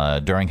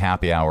 during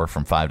happy hour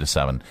from 5 to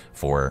 7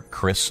 for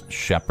Chris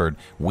Shepard.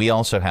 We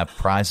also have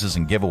prizes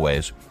and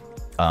giveaways.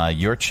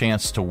 Your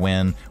chance to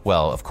win,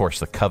 well, of course,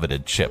 the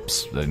coveted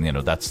chips. You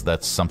know,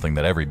 that's something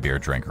that every beer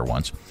drinker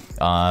wants.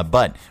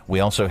 But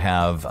we also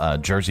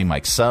have Jersey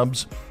Mike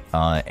subs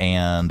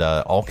and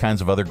all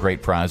kinds of other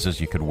great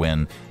prizes. You could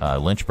win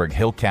Lynchburg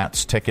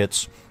Hillcats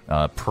tickets.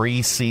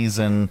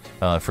 Pre-season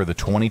for the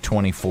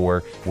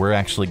 2024, we're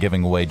actually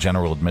giving away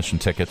general admission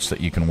tickets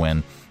that you can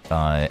win.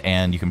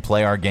 And you can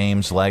play our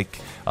games like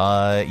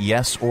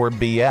Yes or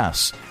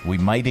BS. We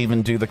might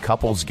even do the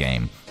couples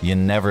game. You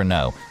never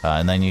know.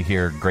 And then you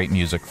hear great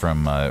music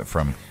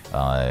from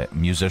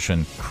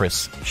musician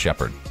Chris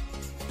Shepard.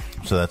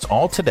 So that's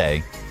all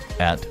today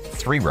at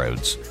Three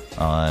Roads,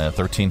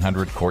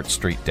 1300 Court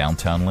Street,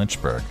 downtown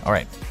Lynchburg. All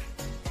right.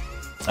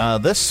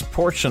 This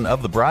portion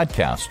of the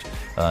broadcast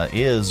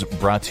is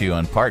brought to you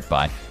in part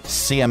by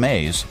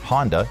CMA's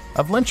Honda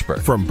of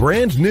Lynchburg. From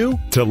brand new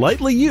to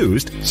lightly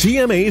used,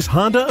 CMA's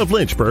Honda of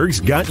Lynchburg's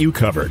got you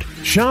covered.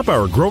 Shop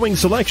our growing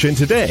selection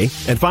today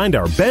and find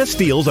our best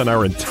deals on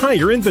our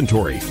entire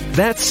inventory.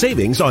 That's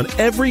savings on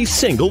every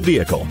single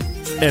vehicle.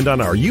 And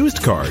on our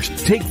used cars,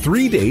 take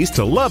 3 days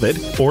to love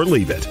it or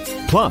leave it.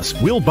 Plus,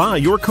 we'll buy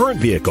your current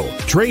vehicle,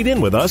 trade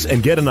in with us,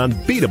 and get an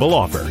unbeatable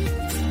offer.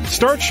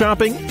 Start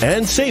shopping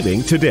and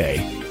saving today.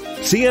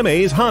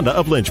 CMA's Honda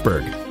of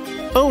Lynchburg.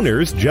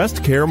 Owners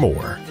just care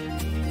more.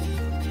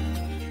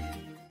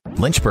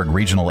 Lynchburg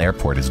Regional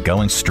Airport is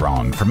going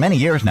strong. For many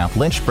years now,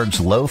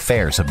 Lynchburg's low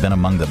fares have been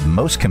among the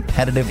most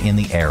competitive in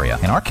the area,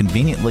 and our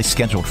conveniently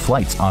scheduled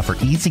flights offer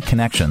easy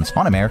connections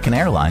on American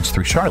Airlines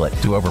through Charlotte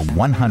to over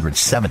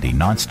 170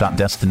 nonstop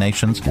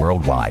destinations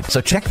worldwide. So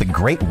check the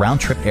great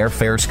round-trip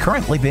airfares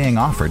currently being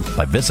offered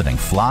by visiting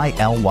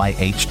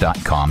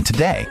flylyh.com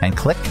today and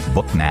click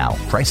Book Now.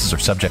 Prices are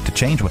subject to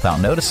change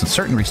without notice and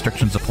certain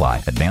restrictions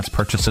apply. Advanced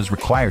purchases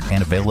required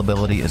and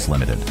availability is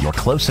limited. Your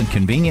close and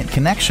convenient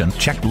connection,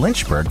 check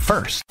Lynchburg first.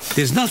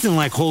 There's nothing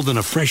like holding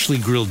a freshly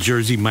grilled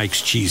Jersey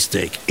Mike's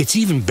cheesesteak. It's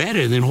even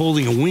better than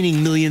holding a winning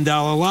 $1 million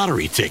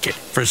lottery ticket.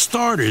 For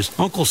starters,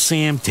 Uncle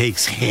Sam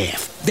takes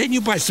half. Then you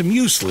buy some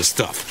useless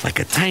stuff, like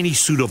a tiny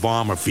suit of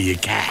armor for your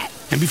cat.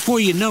 And before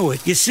you know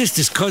it, your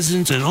sister's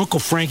cousins and Uncle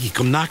Frankie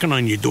come knocking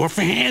on your door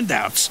for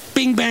handouts.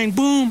 Bing, bang,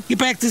 boom, you're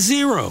back to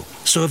zero.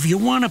 So if you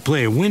want to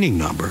play a winning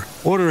number,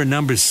 order a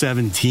number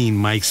 17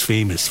 Mike's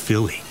Famous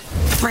Philly.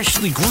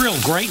 Freshly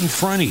grilled right in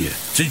front of you.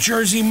 It's a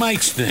Jersey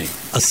Mike's thing.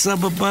 A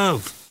sub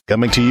above.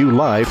 Coming to you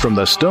live from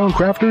the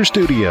Stonecrafters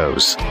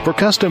Studios. For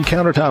custom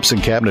countertops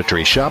and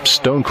cabinetry, shop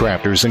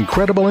Stonecrafters'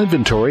 incredible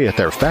inventory at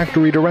their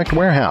Factory Direct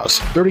Warehouse,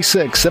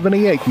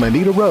 3678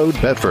 Manita Road,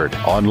 Bedford.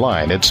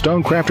 Online at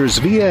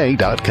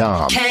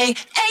stonecraftersva.com.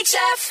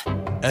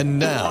 KHF. And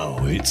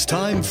now it's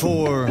time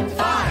for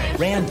 5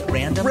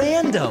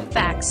 random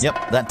facts.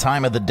 Yep, that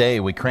time of the day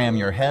we cram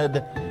your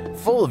head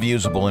full of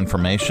usable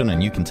information,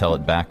 and you can tell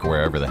it back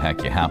wherever the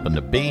heck you happen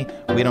to be.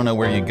 We don't know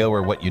where you go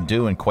or what you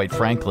do, and quite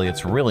frankly,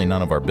 it's really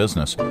none of our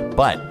business.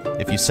 But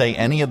if you say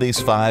any of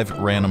these 5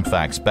 random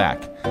facts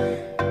back,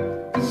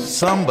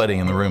 somebody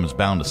in the room is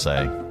bound to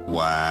say,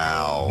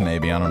 wow.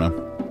 Maybe, I don't know.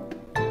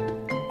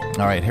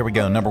 All right, here we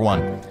go. Number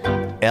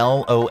 1.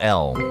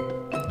 LOL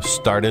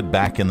started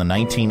back in the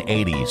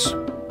 1980s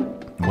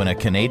when a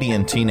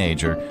Canadian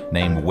teenager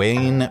named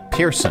Wayne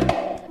Pearson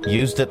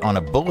used it on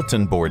a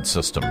bulletin board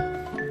system.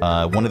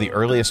 One of the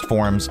earliest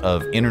forms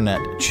of internet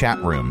chat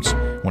rooms,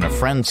 when a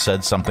friend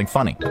said something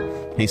funny.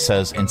 He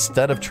says,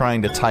 instead of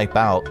trying to type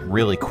out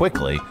really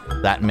quickly,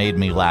 that made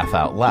me laugh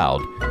out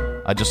loud.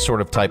 I just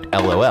sort of typed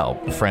LOL.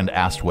 A friend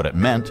asked what it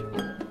meant.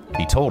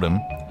 He told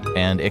him,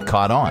 and it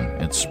caught on.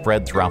 It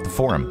spread throughout the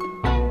forum.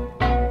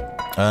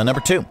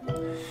 Number 2.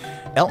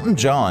 Elton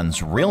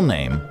John's real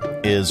name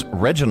is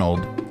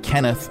Reginald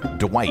Kenneth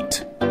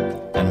Dwight.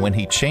 And when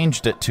he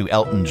changed it to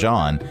Elton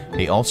John,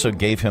 he also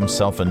gave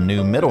himself a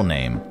new middle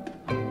name.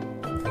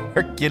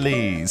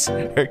 Hercules.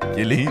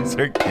 Anyway.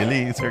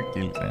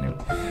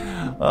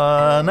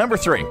 Number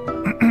 3.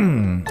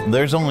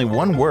 There's only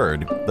one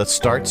word that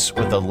starts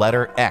with the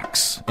letter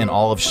X in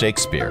all of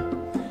Shakespeare.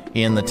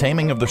 In The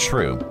Taming of the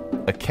Shrew,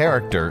 a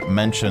character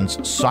mentions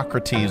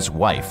Socrates'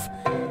 wife.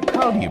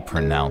 How do you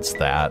pronounce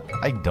that?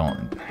 I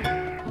don't.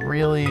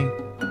 Really?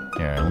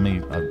 Here, I'm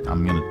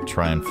going to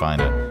try and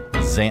find it.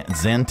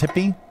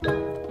 Xantippe?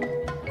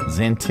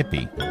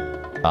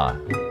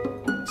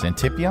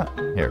 Xantipia?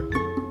 Here.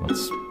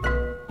 Let's...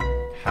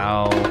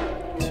 How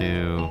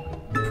to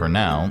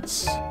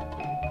pronounce...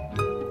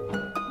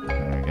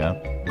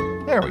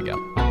 There we go.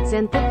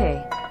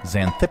 Xanthippe.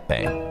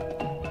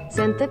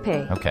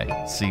 Okay.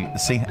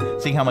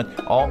 See how much...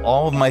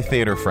 All of my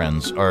theater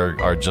friends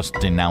are just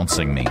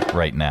denouncing me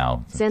right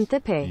now.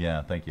 Xanthippe.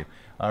 Yeah, thank you.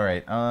 All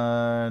right.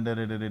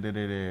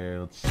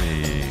 Let's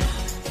see.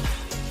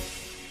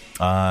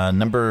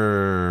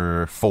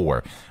 Number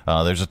 4.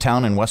 There's a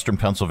town in western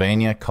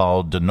Pennsylvania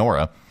called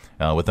Donora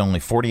with only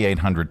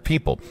 4,800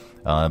 people.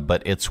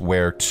 But it's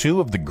where 2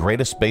 of the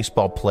greatest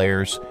baseball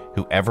players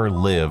who ever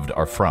lived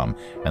are from.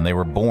 And they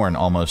were born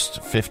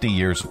almost 50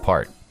 years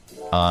apart.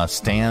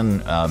 Stan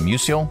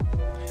Musial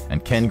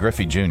and Ken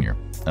Griffey Jr.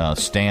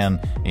 Stan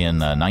in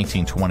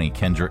 1920,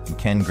 Ken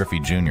Griffey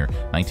Jr.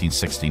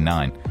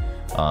 1969.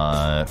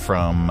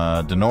 From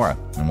Donora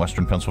in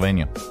western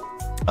Pennsylvania.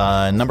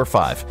 Number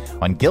 5.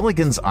 On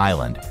Gilligan's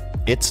Island,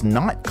 it's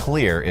not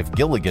clear if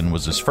Gilligan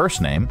was his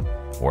first name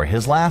or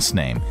his last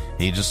name.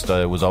 He just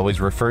was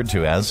always referred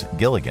to as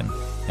Gilligan.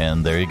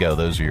 And there you go.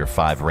 Those are your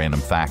 5 random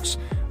facts.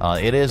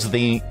 It is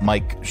the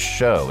Mike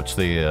Show. It's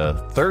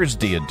the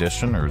Thursday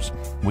edition, or as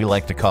we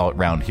like to call it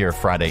around here,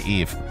 Friday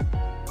Eve.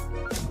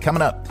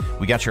 Coming up,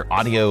 we got your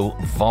audio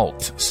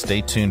vault.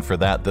 Stay tuned for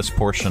that. This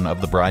portion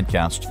of the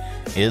broadcast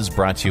is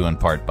brought to you in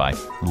part by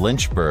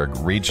Lynchburg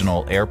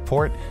Regional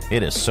Airport.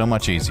 It is so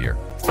much easier.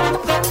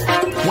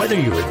 Whether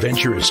your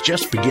adventure is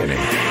just beginning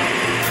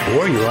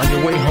or you're on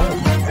your way home,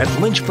 at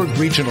Lynchburg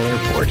Regional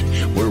Airport,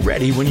 we're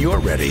ready when you're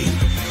ready.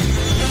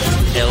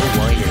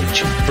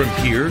 LYH. From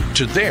here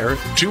to there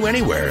to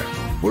anywhere.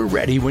 We're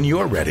ready when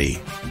you're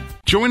ready.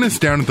 Join us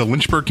down at the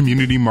Lynchburg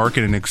Community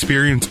Market and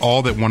experience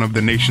all that one of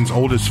the nation's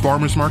oldest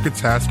farmers markets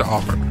has to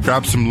offer.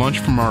 Grab some lunch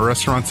from our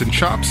restaurants and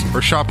shops,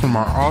 or shop from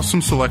our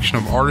awesome selection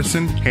of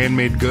artisan,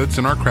 handmade goods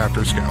in our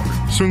crafters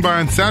gallery. Swing by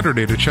on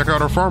Saturday to check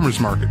out our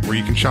farmers market, where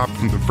you can shop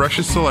from the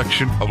freshest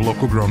selection of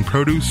local grown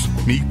produce,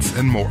 meats,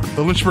 and more.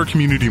 The Lynchburg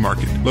Community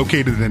Market,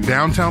 located in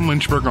downtown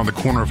Lynchburg on the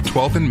corner of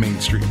 12th and Main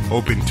Street.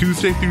 Open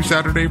Tuesday through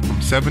Saturday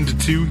from 7 to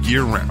 2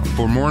 year-round.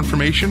 For more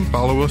information,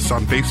 follow us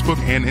on Facebook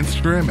and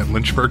Instagram at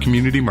Lynchburg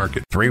Community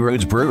Market. Three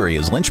Roads Brewery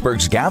is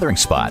Lynchburg's gathering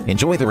spot.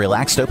 Enjoy the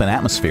relaxed open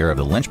atmosphere of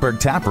the Lynchburg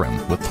Tap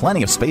Room with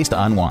plenty of space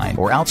to unwind,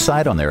 or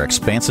outside on their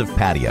expansive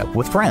patio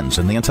with friends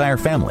and the entire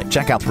family.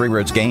 Check out Three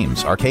Roads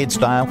games, arcade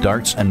style,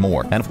 darts, and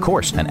more. And of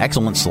course, an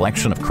excellent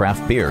selection of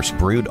craft beers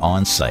brewed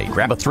on site.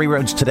 Grab a Three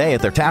Roads today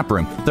at their tap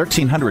room,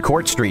 1300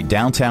 Court Street,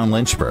 downtown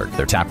Lynchburg,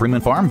 their tap room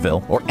in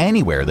Farmville, or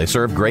anywhere they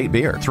serve great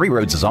beer. Three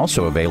Roads is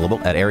also available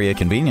at area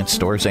convenience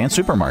stores and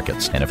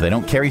supermarkets. And if they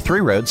don't carry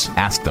Three Roads,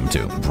 ask them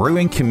to.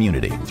 Brewing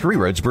community, Three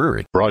Roads Brewery.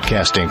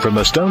 Broadcasting from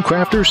the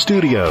Stonecrafters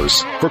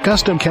Studios. For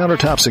custom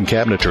countertops and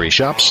cabinetry,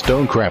 shop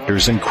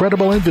Stonecrafters'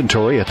 incredible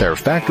inventory at their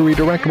Factory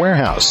Direct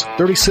Warehouse,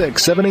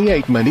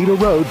 3678 Manita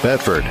Road,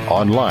 Bedford.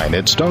 Online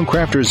at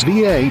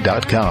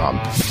stonecraftersva.com.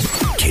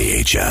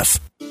 KHF.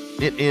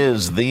 It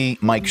is the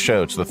Mike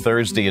Show. It's the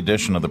Thursday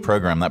edition of the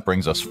program. That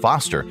brings us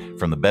Foster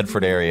from the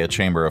Bedford Area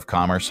Chamber of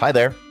Commerce. Hi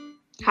there.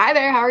 Hi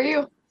there. How are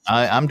you?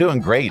 I'm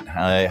doing great.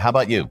 How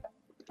about you?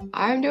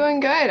 I'm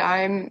doing good.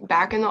 I'm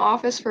back in the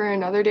office for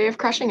another day of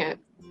crushing it.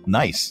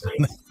 Nice.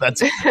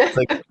 That's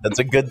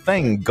a good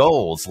thing.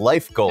 Goals,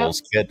 life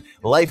goals, Yep. Good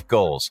life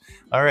goals.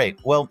 All right.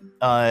 Well,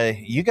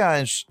 you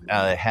guys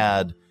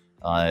had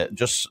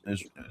just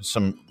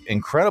some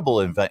incredible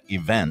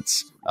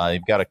events.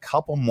 You've got a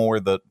couple more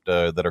that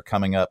are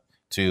coming up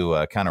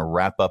to kind of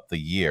wrap up the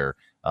year,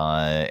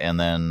 and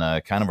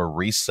then kind of a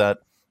reset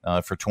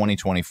for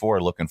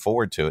 2024. Looking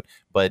forward to it.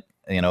 But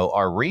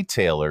our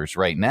retailers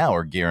right now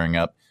are gearing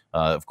up.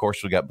 Of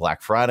course, we've got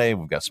Black Friday,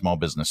 we've got Small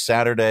Business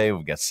Saturday,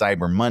 we've got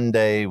Cyber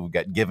Monday, we've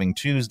got Giving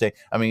Tuesday.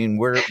 I mean,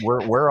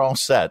 we're all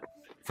set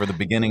for the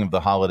beginning of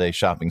the holiday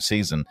shopping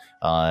season.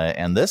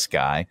 And this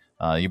guy,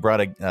 you brought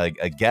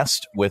a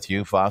guest with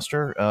you,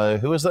 Foster.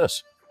 Who is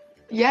this?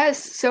 Yes.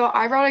 So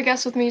I brought a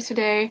guest with me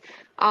today.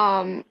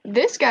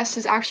 This guest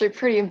is actually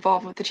pretty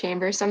involved with the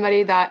chamber,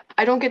 somebody that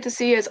I don't get to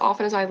see as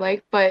often as I'd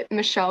like, but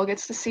Michelle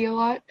gets to see a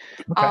lot.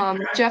 Okay.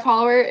 Jeff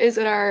Hollower is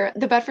in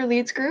the Bedford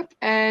Leads group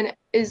and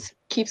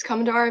keeps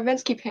coming to our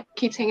events,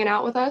 keeps hanging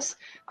out with us.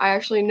 I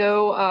actually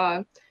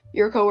know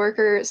your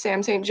coworker,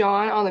 Sam St.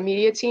 John, on the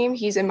media team.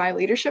 He's in my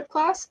leadership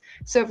class.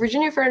 So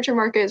Virginia Furniture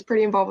Market is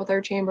pretty involved with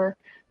our chamber.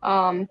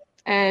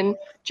 And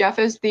Jeff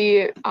is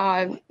the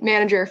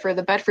manager for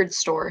the Bedford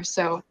store.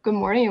 So good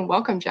morning and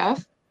welcome,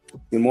 Jeff.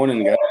 Good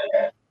morning, guys.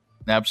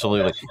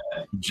 Absolutely.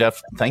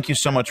 Jeff, thank you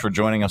so much for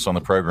joining us on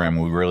the program.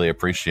 We really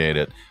appreciate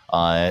it.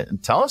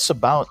 Tell us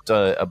about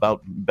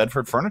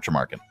Bedford Furniture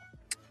Market.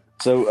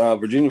 So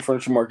Virginia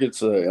Furniture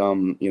Market's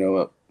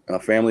a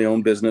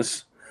family-owned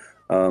business.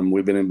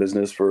 We've been in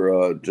business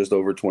for just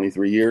over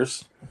 23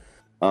 years.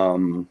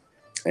 Man,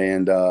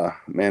 I'm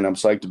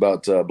psyched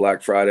about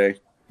Black Friday.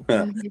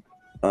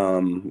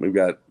 We've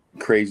got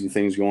crazy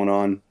things going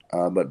on.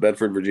 But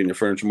Bedford Virginia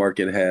Furniture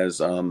Market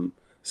has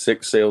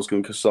 6 sales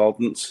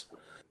consultants.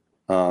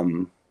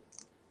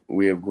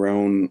 We have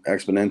grown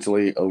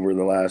exponentially over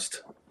the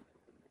last,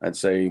 I'd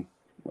say,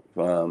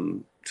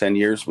 10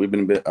 years. We've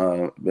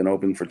been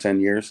open for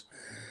 10 years,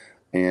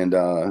 and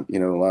a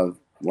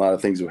lot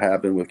of things have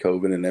happened with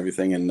COVID and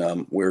everything,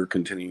 and we're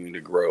continuing to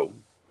grow.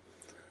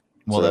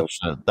 Well,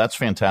 that's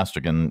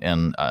fantastic,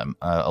 and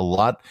a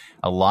lot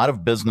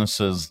of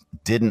businesses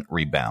didn't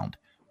rebound,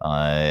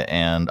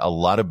 and a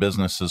lot of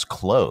businesses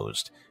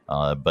closed.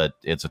 But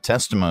it's a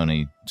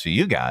testimony to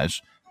you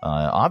guys,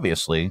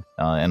 obviously,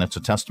 and it's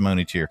a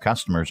testimony to your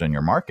customers and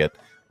your market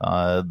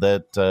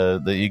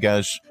that you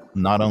guys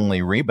not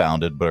only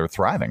rebounded but are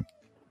thriving.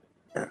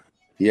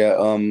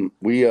 Yeah,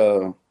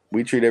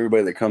 we treat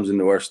everybody that comes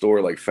into our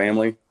store like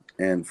family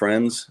and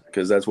friends,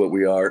 because that's what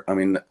we are. I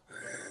mean,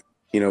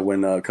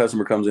 when a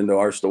customer comes into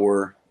our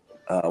store,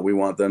 we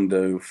want them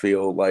to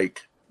feel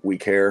like we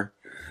care,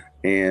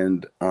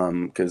 and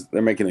because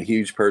they're making a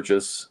huge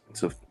purchase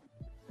to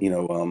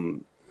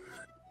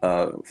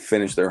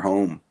finish their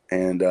home,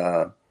 and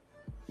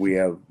we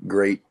have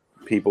great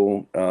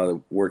people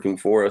working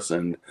for us,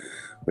 and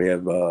we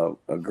have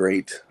a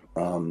great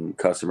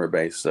customer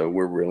base, so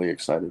we're really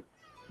excited.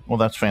 Well,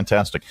 that's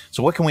fantastic.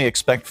 So what can we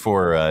expect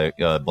for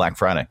Black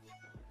Friday?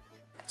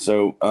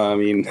 So,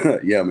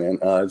 yeah, man,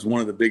 it's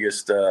one of the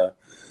biggest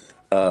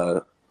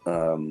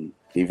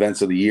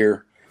events of the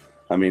year.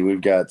 I mean,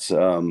 we've got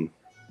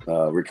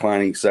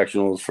reclining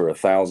sectionals for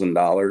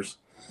 $1,000.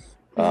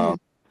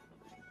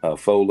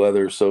 Faux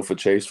leather sofa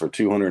chase for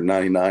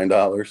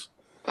 $299.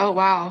 Oh,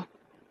 wow.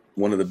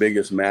 One of the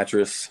biggest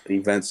mattress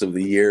events of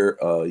the year.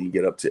 You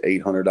get up to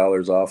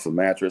 $800 off a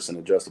mattress and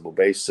adjustable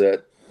base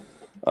set.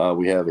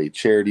 We have a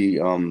charity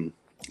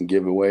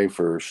give away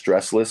for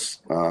Stressless.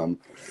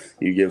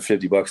 You give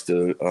 $50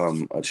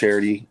 to a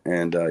charity,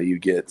 and you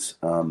get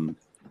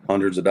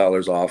hundreds of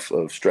dollars off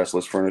of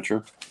Stressless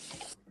furniture.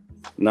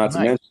 Not to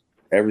mention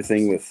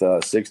everything with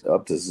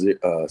up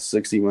to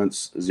 60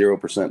 months,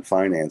 0%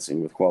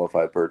 financing with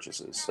qualified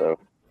purchases. So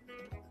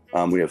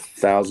we have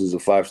thousands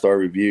of 5-star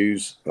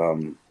reviews,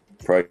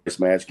 price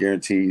match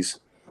guarantees,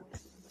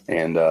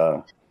 and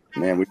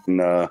man,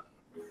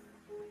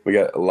 we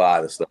got a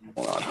lot of stuff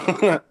going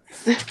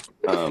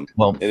on.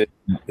 Well,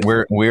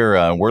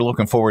 we're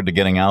looking forward to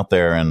getting out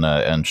there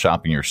and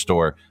shopping your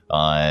store.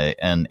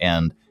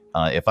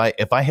 If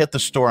I hit the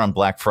store on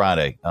Black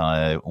Friday,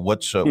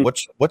 what's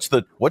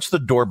the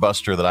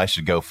doorbuster that I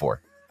should go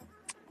for?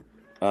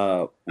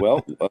 One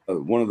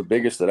of the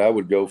biggest that I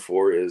would go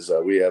for is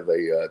we have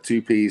a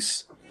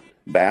 2-piece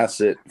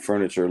Bassett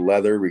furniture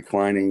leather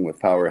reclining with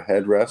power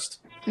headrest.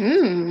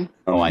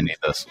 Oh, I need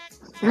this.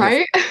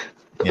 Right?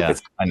 Yeah,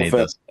 I need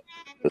this.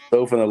 The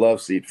sofa and the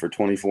love seat for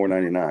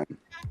 $24.99.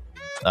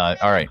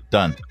 All right,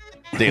 done.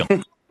 Deal.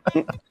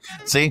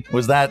 See, it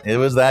was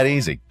that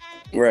easy.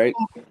 Right.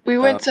 We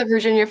went to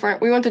Virginia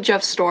we went to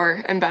Jeff's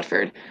store in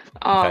Bedford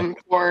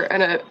for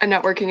a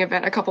networking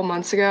event a couple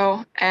months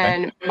ago,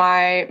 and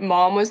my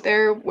mom was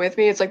there with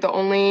me. It's like the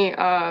only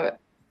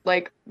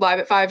like Live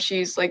at 5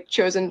 she's like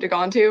chosen to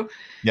gone to.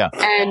 Yeah.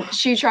 And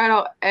she tried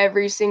out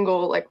every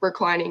single like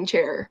reclining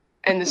chair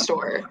in the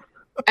store.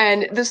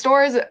 And the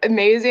store is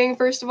amazing.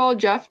 First of all,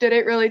 Jeff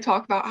didn't really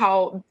talk about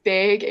how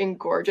big and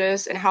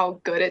gorgeous and how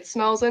good it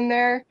smells in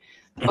there.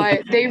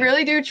 But they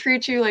really do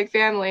treat you like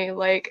family.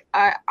 Like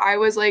I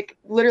was like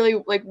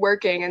literally like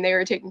working, and they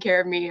were taking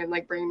care of me and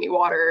like bringing me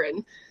water,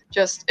 and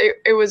just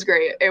it was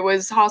great. It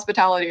was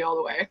hospitality all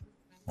the way.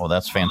 Well,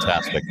 that's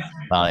fantastic.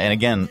 And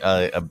again,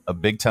 a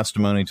big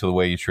testimony to the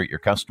way you treat your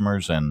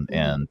customers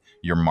and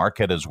your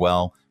market as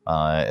well.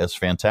 Is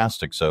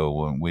fantastic.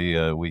 So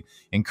we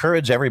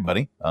encourage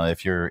everybody,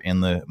 if you're in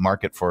the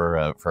market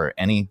for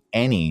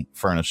any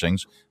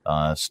furnishings,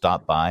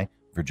 stop by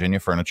Virginia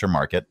Furniture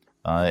Market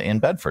in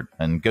Bedford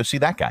and go see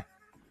that guy.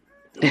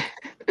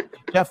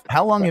 Jeff,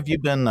 how long have you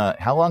been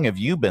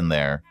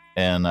there,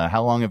 and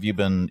how long have you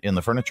been in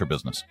the furniture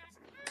business?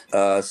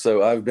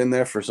 So I've been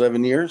there for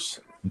 7 years.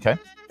 Okay.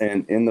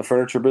 And in the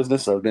furniture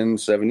business, I've been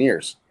 7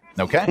 years.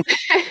 Okay.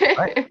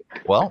 Right.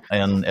 Well,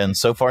 and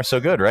so far so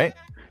good, right?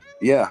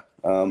 Yeah.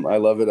 I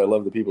love it. I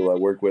love the people I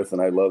work with,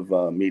 and I love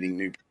meeting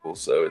new people.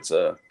 So it's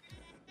a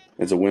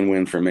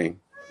win-win for me.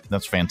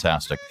 That's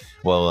fantastic.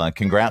 Well,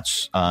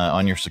 congrats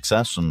on your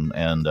success,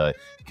 and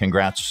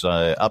congrats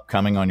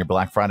upcoming on your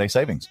Black Friday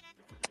savings.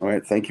 All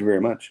right. Thank you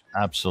very much.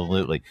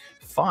 Absolutely.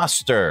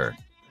 Foster.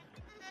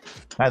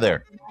 Hi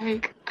there.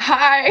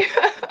 Hi.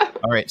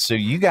 All right. So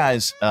you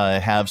guys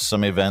have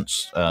some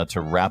events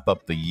to wrap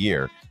up the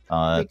year.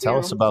 Tell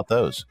us about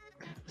those.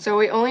 So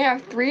we only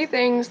have 3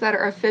 things that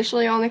are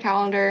officially on the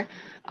calendar.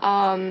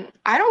 I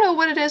don't know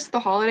what it is, the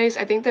holidays.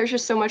 I think there's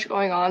just so much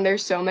going on.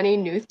 There's so many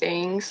new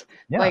things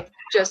like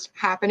just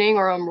happening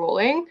or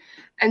unrolling.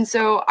 And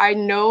so I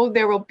know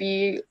there will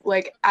be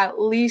like at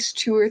least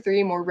 2 or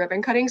 3 more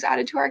ribbon cuttings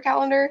added to our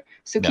calendar.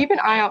 So keep an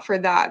eye out for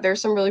that.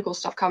 There's some really cool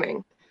stuff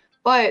coming.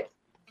 But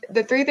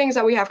the 3 things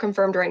that we have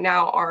confirmed right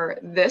now are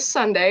this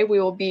Sunday, we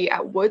will be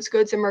at Woods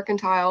Goods and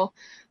Mercantile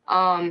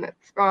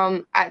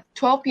from at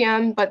 12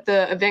 p.m., but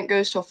the event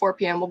goes till 4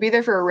 p.m. We'll be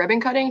there for a ribbon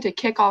cutting to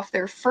kick off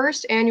their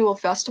first annual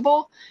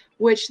festival,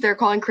 which they're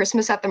calling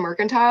Christmas at the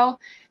Mercantile.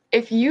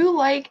 If you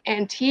like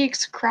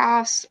antiques,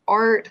 crafts,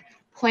 art,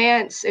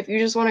 plants, if you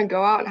just want to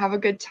go out and have a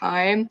good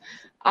time,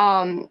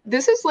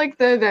 this is like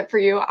the event for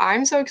you.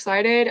 I'm so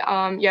excited.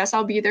 Yes,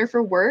 I'll be there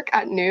for work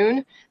at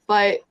noon,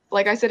 but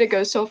like I said, it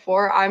goes till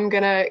 4. I'm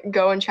gonna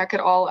go and check it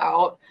all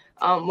out.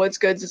 Woods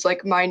Goods is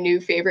like my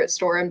new favorite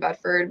store in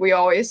Bedford. We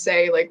always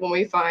say, like, when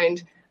we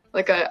find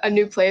like a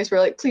new place, we're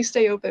like, please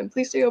stay open,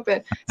 please stay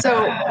open.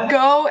 So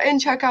go and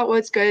check out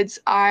Woods Goods.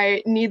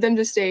 I need them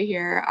to stay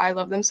here. I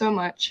love them so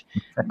much.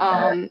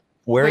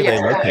 Where are they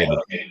located?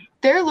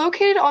 They're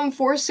located on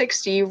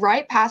 460,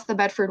 right past the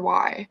Bedford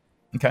Y.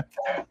 Okay.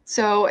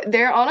 So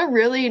they're on a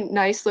really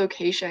nice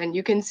location.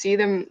 You can see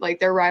them,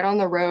 like, they're right on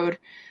the road.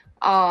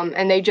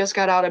 And they just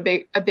got out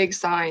a big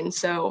sign,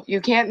 so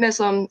you can't miss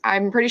them.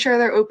 I'm pretty sure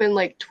they're open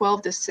like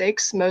 12 to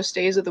 6 most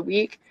days of the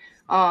week,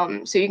 so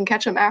you can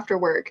catch them after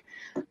work.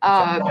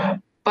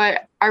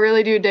 But I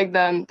really do dig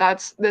them.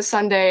 That's this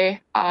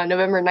Sunday,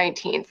 November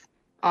 19th,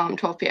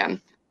 12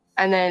 p.m.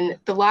 And then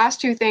the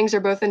last 2 things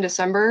are both in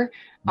December.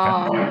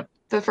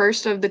 The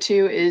first of the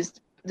 2 is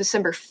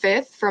December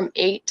 5th from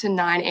 8 to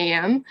 9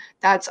 a.m.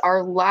 That's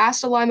our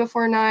last Align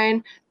Before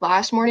 9,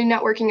 last morning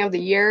networking of the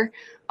year.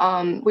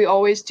 We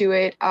always do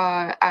it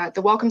at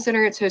the Welcome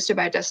Center. It's hosted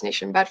by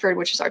Destination Bedford,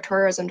 which is our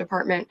tourism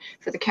department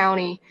for the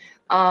county.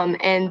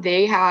 And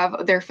they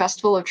have their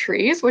Festival of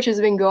Trees, which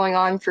has been going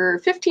on for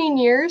 15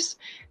 years.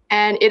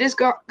 And it has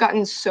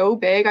gotten so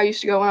big. I used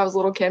to go when I was a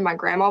little kid. My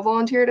grandma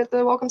volunteered at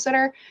the Welcome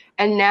Center.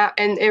 And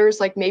there was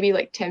like maybe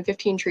like 10,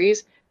 15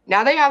 trees.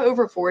 Now they have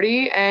over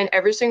 40, and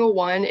every single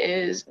one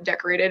is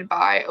decorated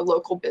by a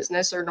local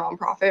business or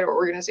nonprofit or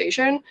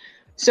organization.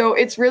 So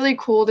it's really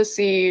cool to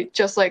see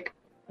just like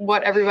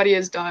what everybody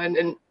has done,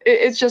 and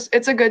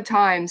it's a good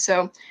time.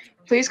 So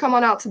please come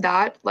on out to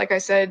that. Like I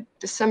said,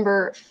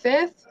 December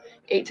 5th,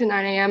 8 to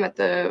 9 a.m. at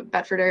the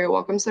Bedford Area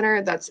Welcome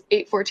Center. That's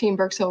 814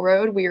 Berks Hill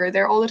Road. We are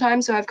there all the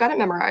time, so I've got it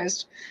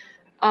memorized.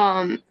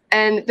 And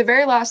the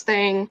very last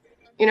thing,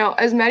 you know,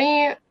 as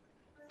many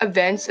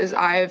events as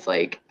I've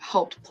like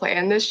helped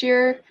plan this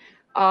year,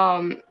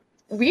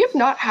 we have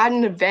not had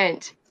an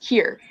event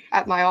here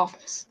at my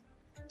office.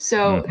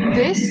 So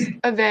this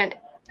event,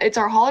 it's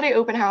our holiday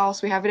open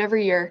house. We have it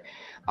every year.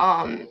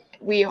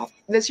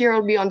 This year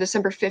will be on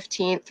December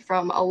 15th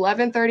from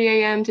 11:30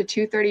 a.m. to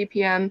 2:30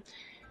 p.m.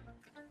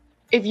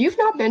 If you've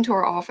not been to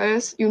our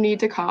office, you need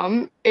to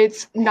come.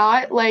 It's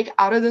not like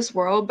out of this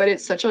world, but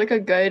it's such like a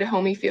good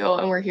homey feel,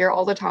 and we're here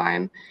all the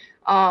time.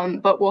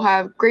 But we'll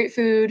have great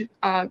food,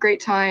 great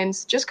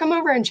times. Just come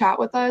over and chat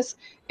with us.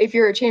 If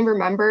you're a chamber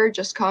member,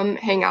 just come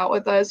hang out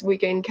with us. We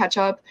can catch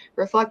up,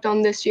 reflect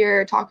on this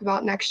year, talk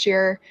about next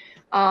year.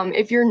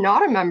 If you're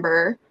not a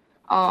member,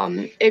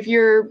 if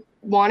you're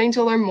wanting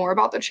to learn more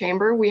about the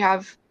chamber, we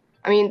are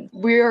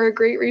a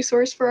great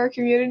resource for our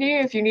community.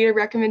 If you need a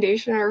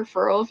recommendation or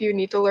referral, if you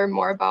need to learn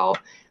more about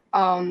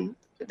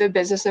the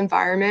business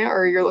environment,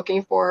 or you're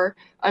looking for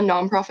a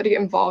nonprofit to get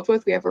involved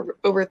with, we have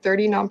over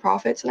 30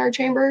 nonprofits in our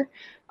chamber.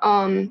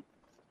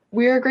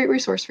 We are a great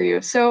resource for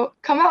you. So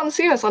come out and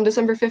see us on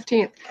December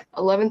 15th,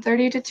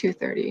 11:30 to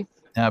 2:30.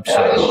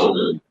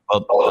 Absolutely.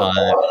 Well,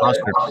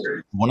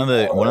 Foster, one of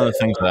the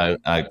things that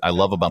I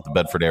love about the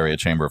Bedford Area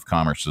Chamber of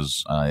Commerce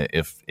is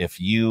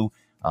if you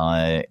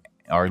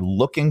are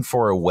looking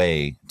for a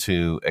way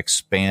to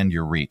expand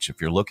your reach, if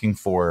you're looking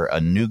for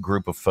a new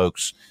group of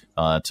folks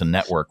to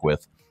network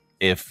with,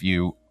 if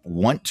you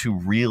want to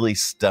really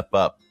step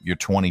up your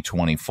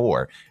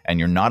 2024 and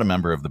you're not a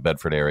member of the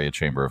Bedford Area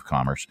Chamber of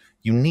Commerce,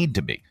 you need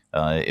to be.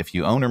 If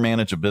you own or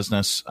manage a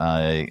business,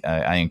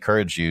 I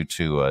encourage you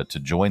to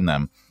join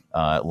them.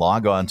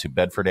 Log on to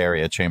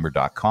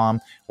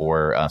bedfordareachamber.com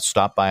or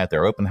stop by at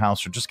their open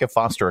house, or just give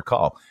Foster a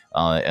call,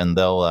 and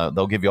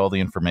they'll give you all the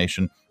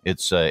information.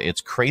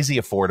 It's crazy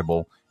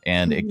affordable,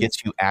 and it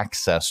gets you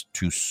access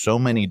to so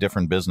many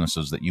different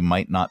businesses that you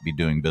might not be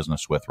doing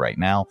business with right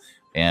now.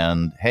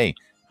 And hey,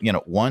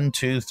 1,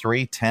 2,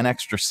 3, 10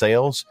 extra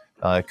sales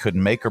could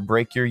make or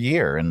break your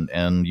year,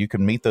 and you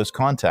can meet those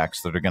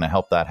contacts that are going to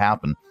help that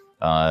happen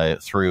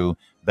through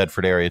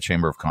Bedford Area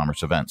Chamber of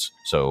Commerce events.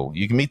 So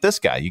you can meet this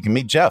guy, you can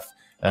meet Jeff,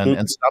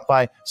 and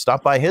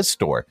stop by his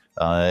store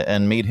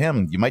and meet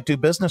him. You might do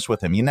business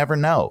with him. You never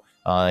know.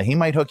 He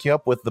might hook you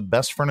up with the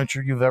best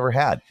furniture you've ever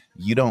had.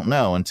 You don't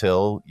know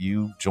until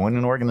you join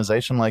an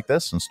organization like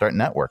this and start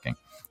networking.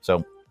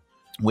 So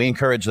we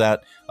encourage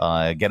that.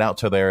 Get out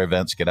to their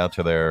events, get out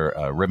to their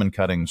ribbon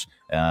cuttings,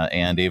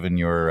 and even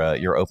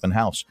your open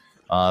house.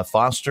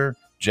 Foster,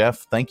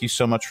 Jeff, thank you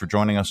so much for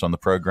joining us on the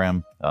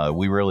program.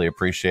 We really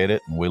appreciate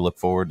it, and we look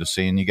forward to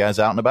seeing you guys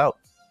out and about.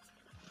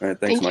 All right,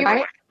 thanks,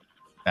 Mike.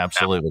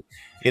 Absolutely.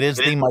 It is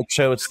the Mike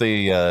Show. It's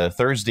the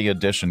Thursday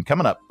edition.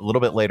 Coming up a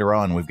little bit later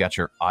on, we've got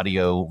your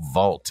audio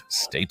vault.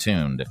 Stay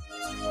tuned.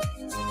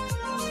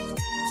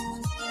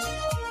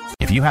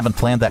 If you haven't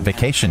planned that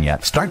vacation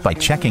yet, start by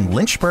checking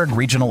Lynchburg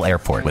Regional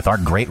Airport. With our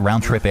great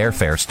round-trip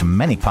airfares to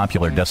many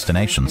popular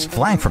destinations,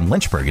 flying from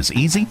Lynchburg is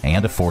easy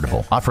and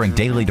affordable, offering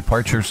daily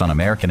departures on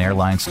American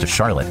Airlines to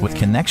Charlotte with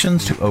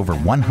connections to over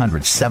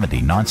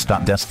 170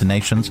 nonstop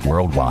destinations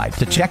worldwide.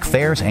 To check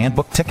fares and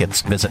book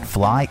tickets, visit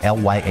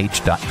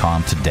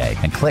flylyh.com today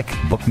and click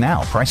Book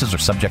Now. Prices are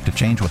subject to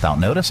change without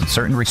notice, and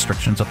certain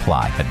restrictions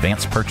apply.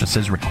 Advanced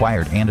purchases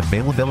required and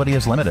availability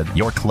is limited.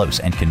 Your close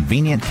and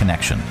convenient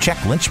connection. Check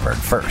Lynchburg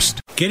first.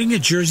 Getting a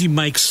Jersey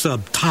Mike's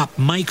sub Top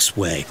Mike's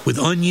way with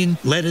onion,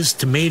 lettuce,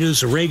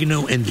 tomatoes,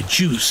 oregano, and the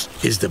juice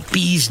is the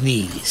bee's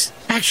knees.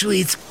 Actually,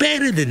 it's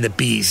better than the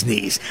bee's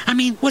knees. I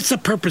mean, what's the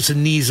purpose of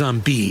knees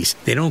on bees?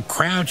 They don't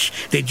crouch,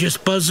 they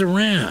just buzz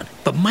around.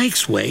 But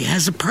Mike's way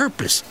has a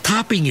purpose,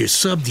 topping your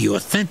sub the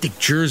authentic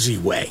Jersey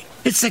way.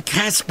 It's the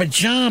cat's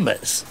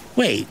pajamas.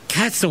 Wait,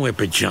 cats don't wear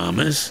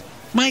pajamas.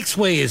 Mike's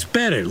way is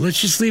better. Let's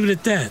just leave it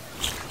at that.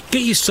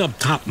 Get your sub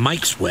Top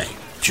Mike's way.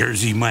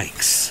 Jersey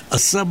Mike's, a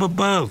sub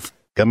above.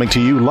 Coming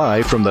to you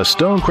live from the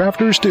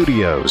Stonecrafters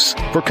Studios.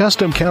 For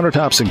custom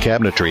countertops and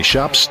cabinetry,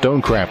 shop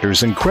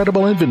Stonecrafters'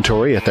 incredible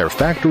inventory at their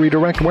Factory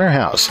Direct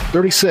Warehouse,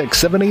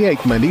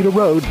 3678 Manita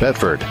Road,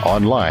 Bedford.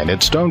 Online at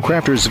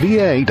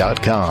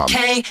stonecraftersva.com.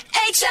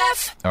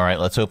 KHF. All right,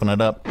 let's open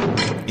it up.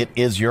 It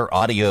is your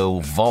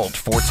audio vault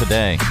for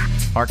today.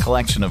 Our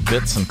collection of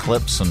bits and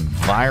clips and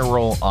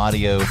viral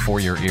audio for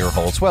your ear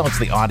holes. Well, it's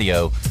the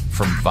audio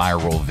from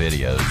viral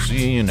videos.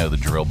 You know the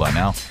drill by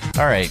now.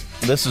 All right,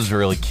 this is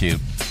really cute.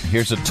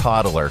 Here's a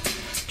toddler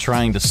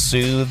trying to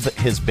soothe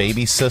his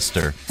baby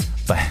sister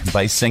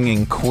by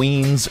singing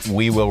Queen's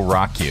We Will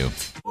Rock You.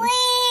 We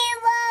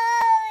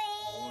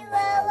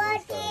will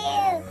rock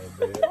you.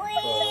 We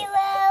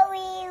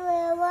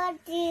will rock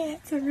you.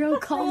 It's a real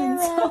common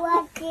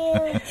song. We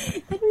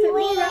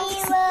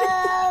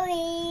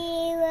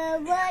will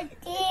rock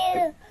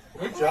you.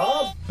 Good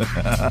job.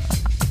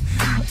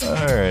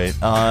 All right.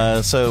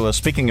 So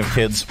speaking of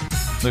kids,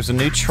 there's a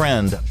new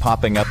trend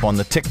popping up on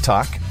the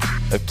TikTok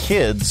of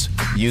kids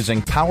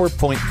using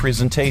PowerPoint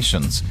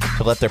presentations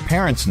to let their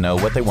parents know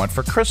what they want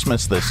for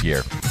Christmas this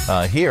year.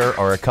 Here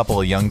are a couple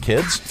of young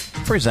kids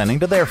presenting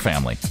to their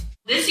family.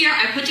 This year,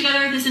 I put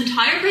together this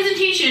entire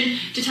presentation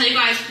to tell you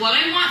guys what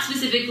I want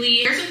specifically.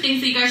 Here's some things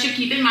that you guys should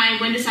keep in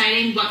mind when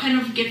deciding what kind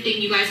of gifting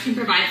you guys can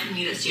provide for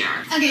me this year.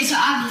 Okay, so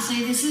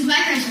obviously this is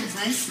my Christmas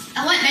list.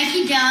 I want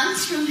Nike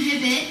Dunks from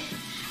Hibbett.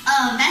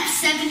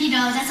 That's $70.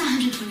 That's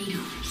 $120.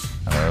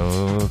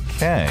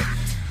 Okay.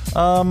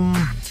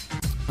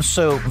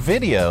 So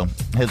video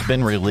has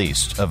been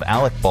released of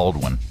Alec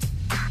Baldwin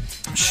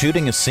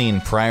shooting a scene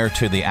prior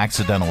to the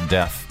accidental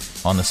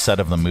death on the set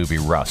of the movie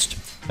Rust.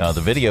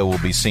 The video will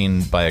be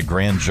seen by a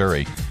grand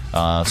jury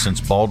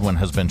since Baldwin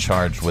has been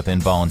charged with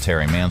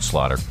involuntary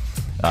manslaughter.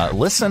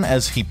 Listen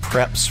as he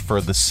preps for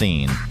the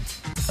scene,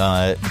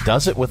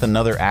 does it with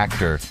another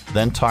actor,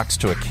 then talks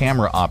to a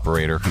camera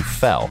operator who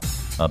fell.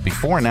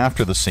 Before and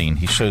after the scene,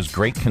 he shows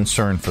great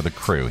concern for the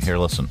crew. Here,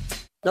 listen.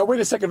 Now,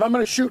 wait a second. If I'm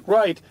going to shoot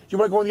right, you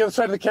want to go on the other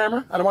side of the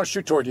camera? I don't want to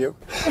shoot toward you.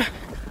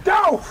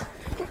 Go!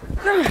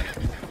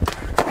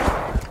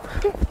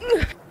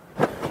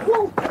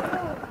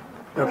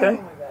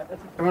 Okay?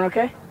 Everyone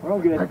okay? We're all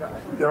good.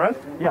 You all right?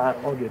 Yeah,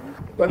 all good.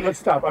 Let's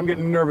stop. I'm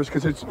getting nervous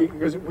because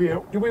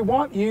we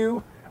want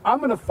you. I'm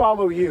going to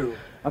follow you.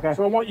 Okay.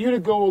 So I want you to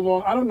go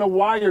along. I don't know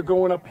why you're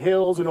going up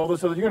hills and all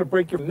this other. You're going to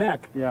break your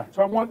neck. Yeah.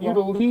 So I want you to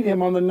lead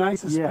him on the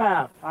nicest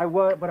path. I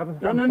would, but I'm...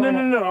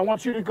 No. I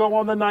want you to go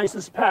on the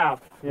nicest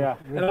path. Yeah.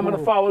 And I'm going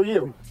to follow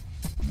you.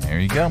 There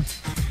you go.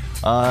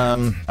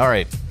 All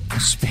right.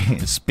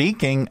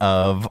 Speaking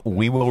of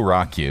We Will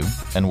Rock You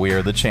and We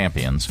Are the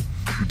Champions,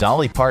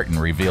 Dolly Parton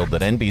revealed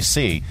that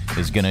NBC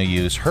is going to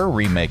use her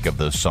remake of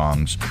those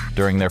songs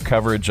during their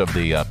coverage of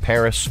the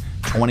Paris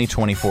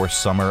 2024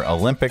 Summer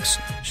Olympics.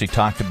 She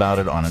talked about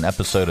it on an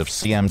episode of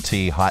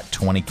CMT Hot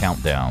 20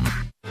 Countdown.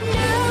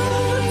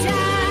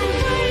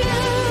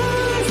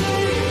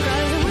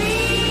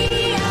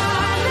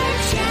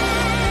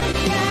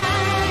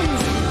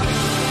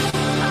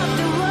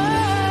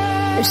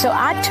 So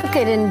I took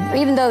it, and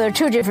even though there are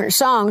two different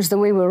songs, the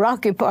We Will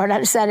Rock You part, I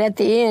decided at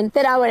the end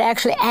that I would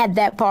actually add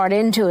that part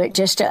into it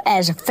just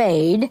as a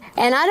fade.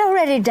 And I'd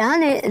already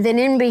done it. Then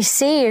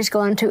NBC is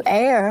going to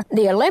air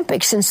the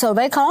Olympics, and so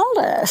they called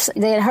us.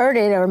 They had heard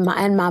it, and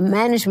my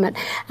management,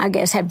 I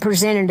guess, had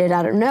presented it,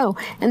 I don't know.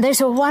 And they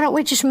said, well, why don't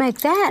we just make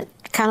that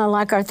kind of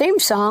like our theme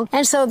song?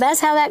 And so that's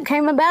how that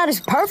came about. It's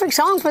a perfect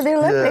song for the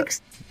Olympics.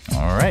 Yeah.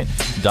 All right.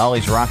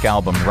 Dolly's rock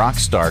album,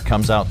 Rockstar,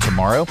 comes out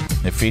tomorrow.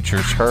 It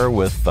features her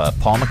with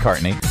Paul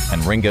McCartney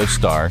and Ringo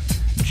Starr,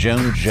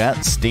 Joan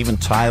Jett, Steven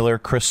Tyler,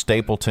 Chris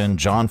Stapleton,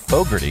 John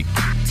Fogerty,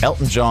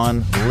 Elton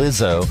John,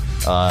 Lizzo,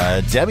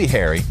 Debbie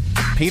Harry,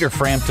 Peter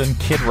Frampton,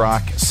 Kid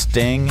Rock,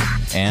 Sting,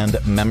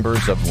 and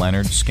members of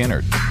Lynyrd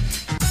Skynyrd.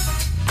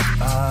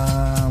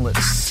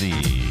 Let's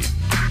see.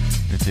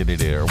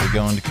 Are we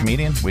going to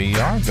comedian? We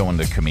are going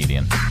to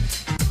comedian.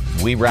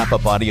 We wrap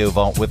up Audio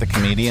Vault with a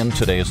comedian.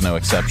 Today is no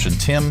exception.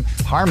 Tim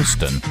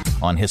Harmston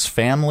on his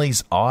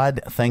family's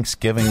odd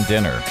Thanksgiving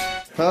dinner.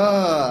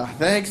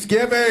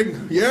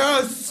 Thanksgiving,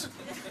 yes!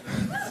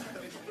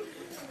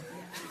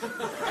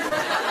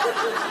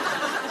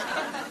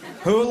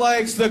 Who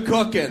likes the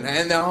cooking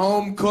and the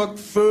home-cooked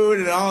food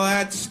and all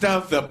that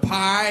stuff? The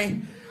pie,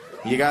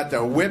 you got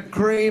the whipped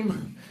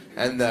cream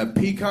and the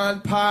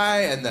pecan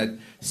pie and the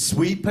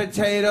sweet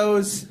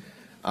potatoes.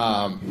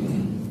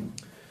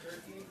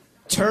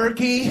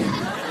 Turkey?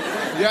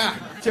 Yeah,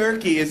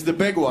 turkey is the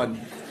big one.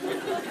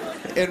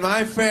 In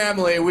my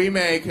family,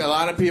 a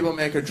lot of people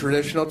make a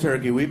traditional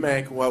turkey. We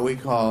make what we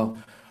call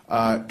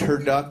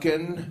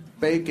turducken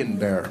bacon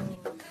bear.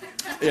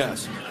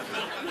 Yes.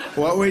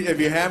 If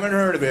you haven't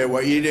heard of it,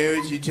 what you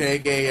do is you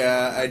take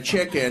a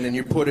chicken and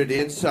you put it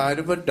inside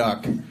of a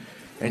duck,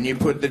 and you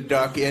put the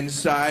duck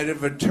inside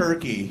of a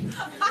turkey,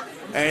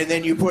 and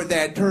then you put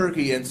that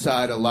turkey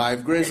inside a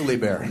live grizzly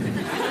bear.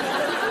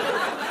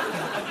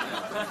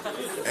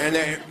 And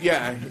then,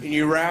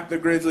 you wrap the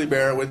grizzly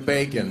bear with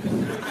bacon.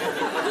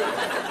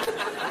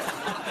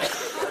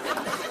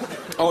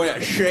 Oh yeah,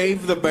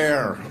 shave the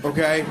bear,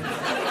 okay?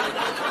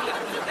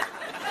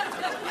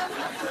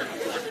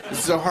 This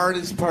is the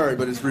hardest part,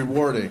 but it's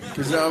rewarding,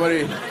 because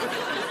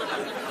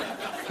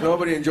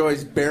nobody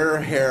enjoys bear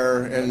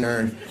hair in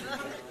their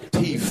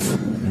teeth.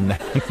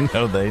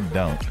 No, they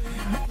don't.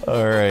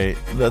 All right,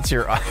 that's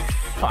your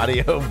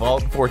Audio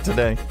Vault for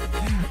today.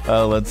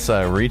 Let's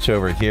reach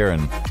over here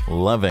and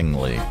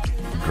lovingly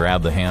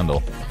grab the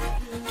handle.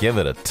 Give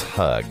it a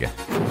tug.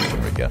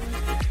 There we go.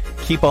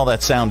 Keep all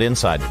that sound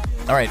inside.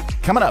 All right,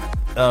 coming up,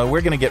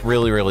 we're going to get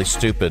really, really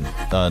stupid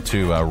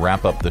to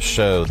wrap up the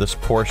show. This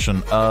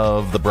portion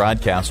of the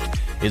broadcast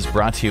is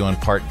brought to you in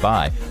part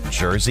by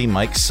Jersey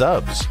Mike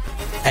Subs.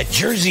 At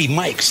Jersey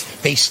Mike's,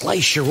 they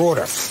slice your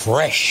order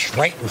fresh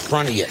right in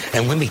front of you.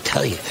 And let me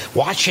tell you,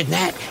 watching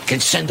that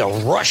can send a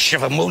rush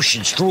of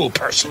emotions through a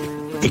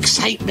person.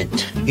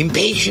 Excitement,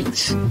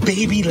 impatience,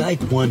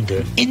 baby-like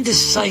wonder,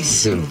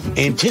 indecisive,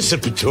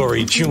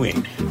 anticipatory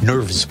chewing,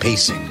 nervous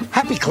pacing,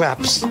 happy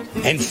claps,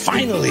 and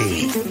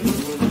finally,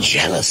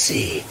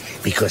 jealousy,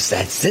 because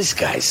that's this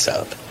guy's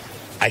sub.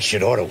 I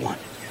should order one.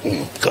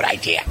 Good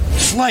idea.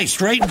 Sliced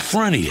right in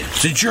front of you.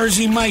 It's a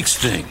Jersey Mike's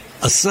thing.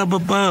 A sub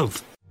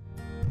above.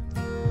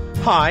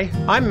 Hi,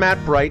 I'm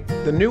Matt Bright,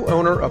 the new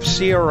owner of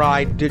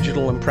CRI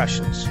Digital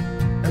Impressions.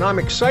 And I'm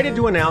excited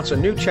to announce a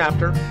new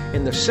chapter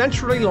in the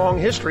century-long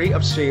history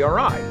of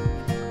CRI.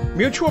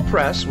 Mutual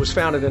Press was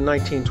founded in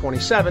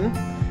 1927,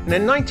 and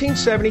in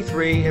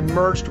 1973 it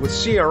merged with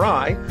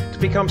CRI to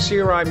become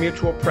CRI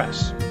Mutual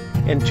Press.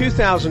 In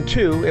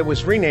 2002, it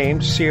was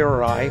renamed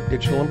CRI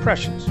Digital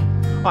Impressions.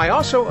 I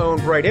also own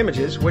Bright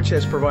Images, which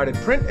has provided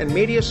print and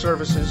media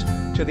services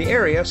to the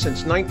area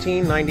since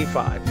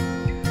 1995.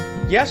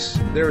 Yes,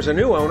 there is a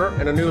new owner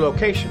and a new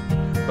location,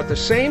 but the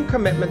same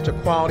commitment to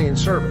quality and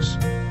service.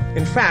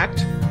 In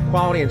fact,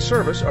 quality and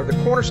service are the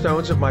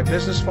cornerstones of my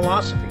business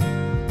philosophy.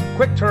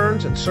 Quick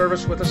turns and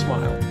service with a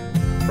smile.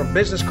 From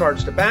business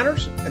cards to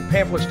banners and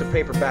pamphlets to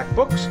paperback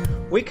books,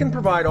 we can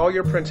provide all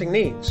your printing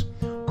needs.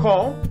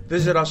 Call,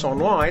 visit us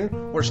online,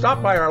 or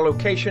stop by our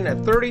location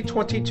at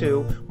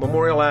 3022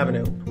 Memorial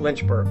Avenue,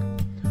 Lynchburg.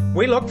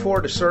 We look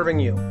forward to serving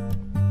you.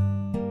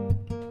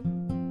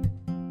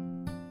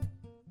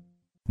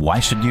 Why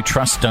should you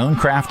trust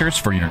Stonecrafters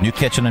for your new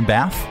kitchen and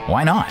bath?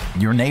 Why not?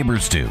 Your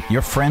neighbors do,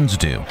 your friends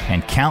do,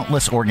 and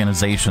countless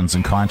organizations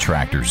and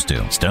contractors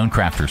do.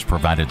 Stonecrafters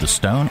provided the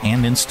stone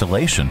and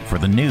installation for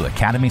the new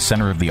Academy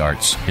Center of the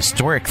Arts,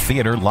 historic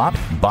theater lobby,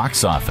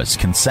 box office,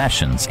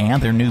 concessions, and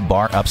their new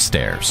bar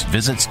upstairs.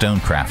 Visit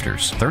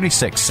Stonecrafters,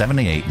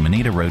 3678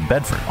 Manita Road,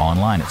 Bedford,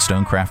 online at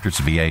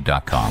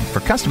stonecraftersva.com. For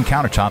custom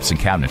countertops and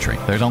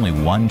cabinetry, there's only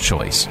one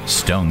choice,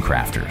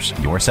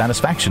 Stonecrafters. Your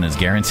satisfaction is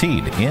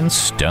guaranteed in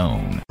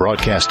stone.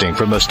 Broadcasting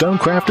from the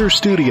Stonecrafters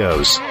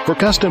Studios. For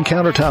custom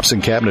countertops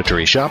and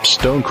cabinetry, shop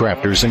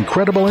Stonecrafters'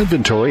 incredible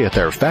inventory at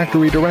their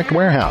Factory Direct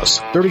Warehouse,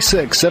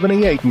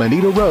 3678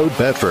 Manita Road,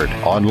 Bedford.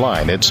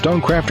 Online at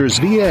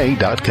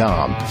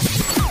stonecraftersva.com.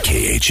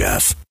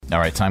 KHF. All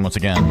right, time once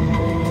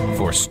again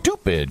for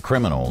Stupid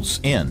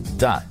Criminals in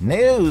the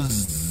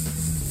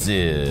News.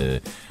 Do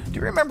you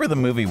remember the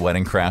movie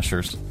Wedding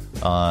Crashers?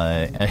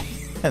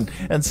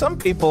 And some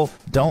people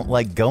don't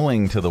like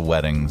going to the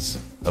weddings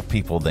of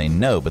people they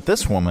know, but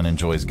this woman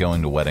enjoys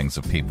going to weddings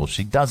of people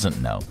she doesn't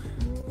know,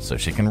 so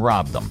she can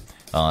rob them.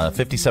 A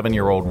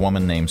 57-year-old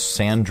woman named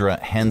Sandra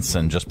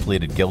Henson just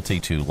pleaded guilty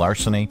to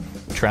larceny,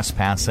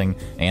 trespassing,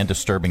 and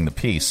disturbing the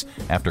peace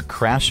after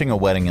crashing a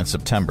wedding in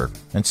September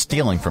and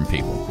stealing from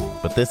people.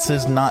 But this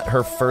is not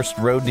her first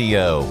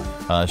rodeo.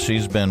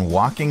 She's been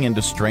walking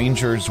into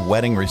strangers'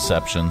 wedding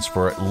receptions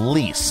for at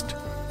least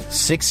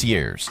 6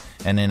 years,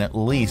 and in at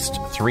least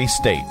 3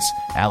 states,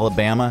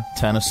 Alabama,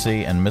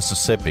 Tennessee, and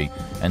Mississippi,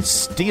 and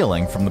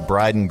stealing from the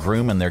bride and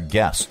groom and their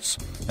guests.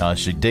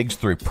 She digs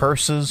through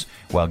purses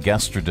while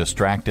guests are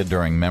distracted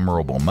during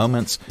memorable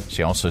moments.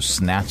 She also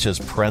snatches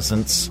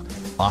presents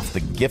off the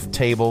gift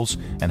tables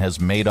and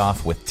has made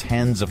off with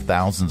tens of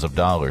thousands of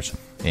dollars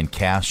in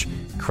cash,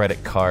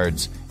 credit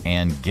cards,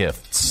 and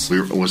gifts.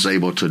 We was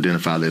able to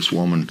identify this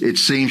woman. It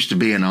seems to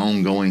be an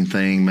ongoing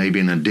thing, maybe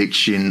an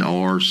addiction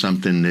or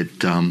something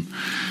that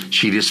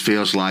she just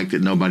feels like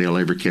that nobody will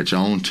ever catch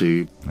on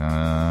to.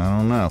 I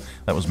don't know.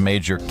 That was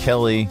Major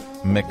Kelly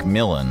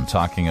McMillan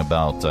talking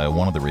about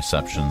one of the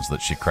receptions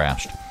that she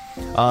crashed.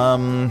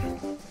 And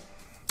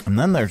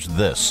then there's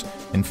this.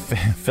 In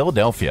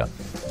Philadelphia,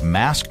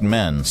 masked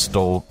men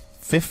stole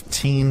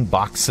 15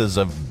 boxes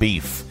of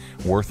beef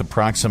worth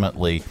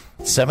approximately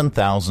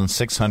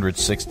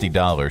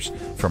 $7,660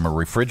 from a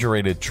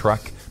refrigerated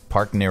truck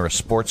parked near a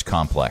sports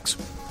complex.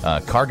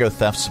 Cargo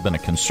thefts have been a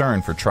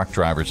concern for truck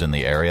drivers in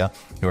the area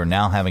who are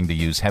now having to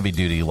use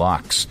heavy-duty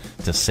locks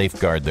to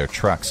safeguard their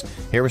trucks.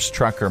 Here is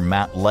trucker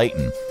Matt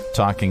Lighton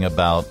talking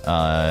about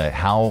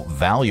how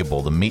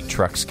valuable the meat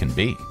trucks can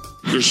be.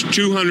 There's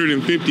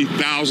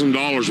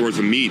 $250,000 worth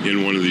of meat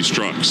in one of these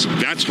trucks.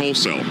 That's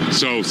wholesale.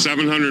 So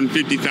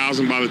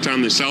 $750,000 by the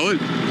time they sell it,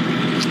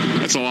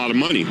 that's a lot of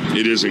money.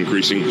 It is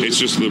increasing. It's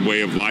just the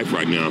way of life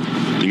right now.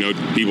 You know,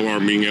 people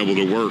aren't being able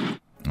to work.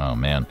 Oh,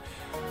 man.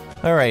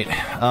 All right.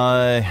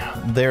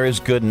 There is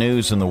good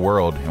news in the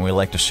world, and we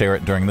like to share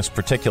it during this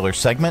particular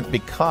segment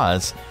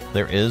because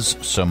there is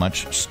so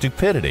much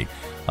stupidity.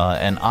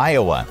 An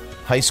Iowa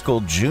high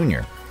school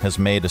junior has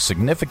made a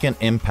significant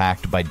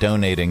impact by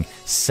donating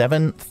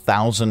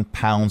 7,000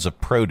 pounds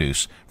of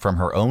produce from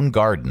her own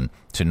garden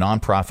to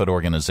nonprofit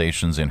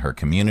organizations in her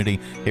community.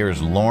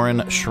 Here's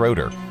Lauren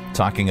Schroeder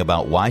talking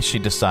about why she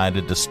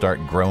decided to start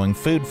growing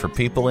food for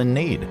people in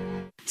need.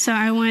 So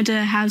I wanted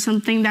to have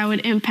something that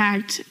would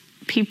impact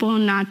people,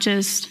 not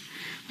just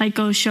like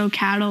go show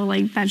cattle,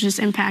 like that just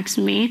impacts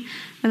me.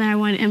 but then I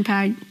wanted to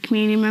impact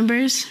community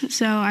members.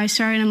 So I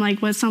started, I'm like,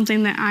 what's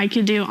something that I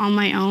could do on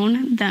my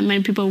own that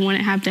many people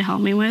wouldn't have to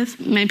help me with?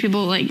 Many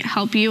people like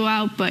help you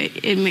out, but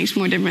it makes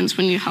more difference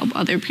when you help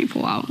other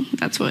people out.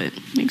 That's what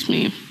makes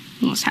me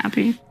most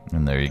happy.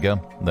 And there you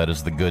go. That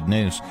is the good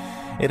news.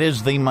 It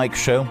is the Mike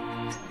Show,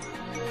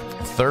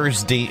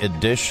 Thursday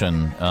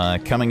edition.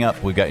 Coming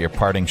up, we've got your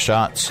parting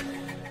shots.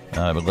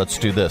 But let's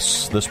do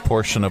this. This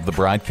portion of the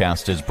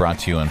broadcast is brought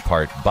to you in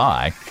part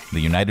by the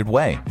United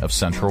Way of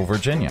Central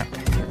Virginia.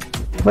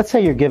 Let's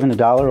say you're given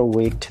 $1 a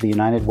week to the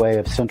United Way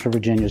of Central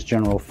Virginia's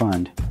general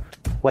fund.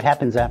 What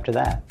happens after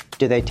that?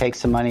 Do they take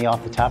some money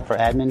off the top for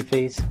admin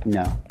fees?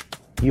 No.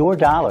 Your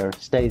dollar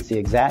stays the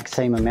exact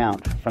same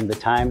amount from the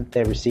time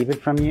they receive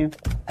it from you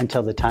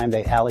until the time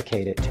they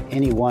allocate it to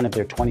any one of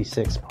their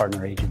 26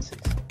 partner agencies.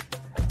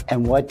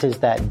 And what does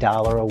that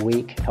 $1 a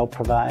week help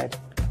provide?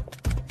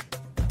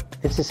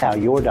 This is how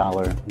your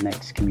dollar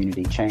makes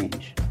community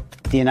change.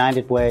 The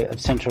United Way of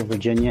Central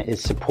Virginia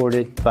is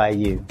supported by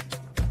you.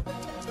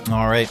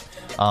 All right.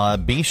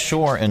 Be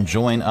sure and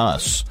join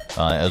us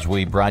as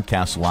we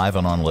broadcast live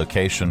and on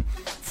location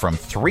from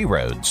Three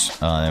Roads.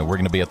 We're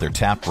going to be at their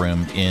tap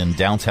room in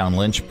downtown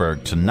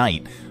Lynchburg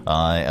tonight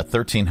at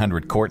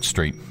 1300 Court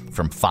Street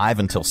from 5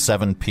 until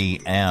 7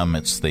 p.m.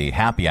 It's the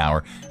happy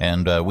hour,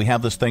 and we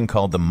have this thing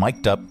called the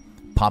Mic'd Up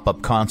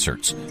pop-up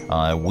concerts.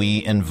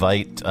 We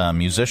invite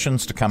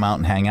musicians to come out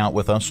and hang out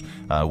with us.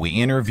 We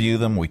interview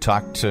them. We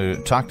talk to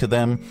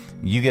them.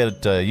 You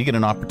get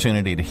an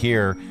opportunity to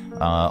hear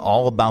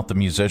all about the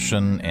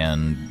musician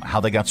and how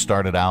they got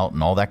started out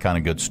and all that kind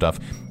of good stuff.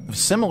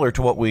 Similar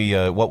to what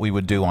we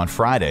would do on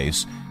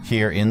Fridays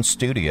here in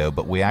studio,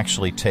 but we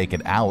actually take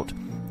it out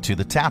to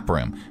the tap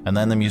room, and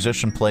then the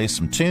musician plays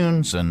some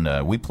tunes,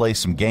 and we play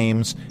some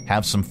games,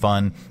 have some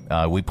fun.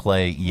 We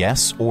play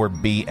Yes or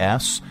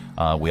BS.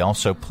 We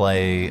also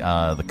play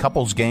the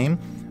couples game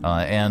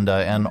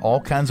and all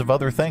kinds of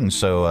other things.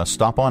 So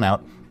stop on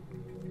out.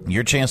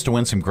 Your chance to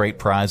win some great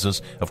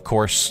prizes. Of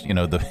course, you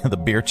know, the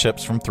beer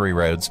chips from Three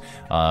Roads.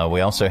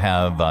 We also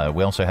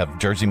have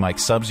Jersey Mike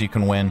subs you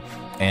can win,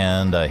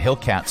 and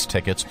Hillcats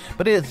tickets.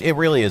 But it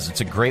really is.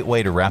 It's a great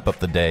way to wrap up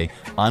the day,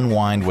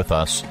 unwind with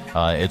us.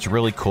 It's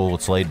really cool.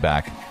 It's laid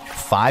back.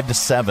 5 to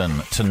 7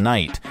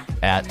 tonight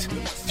at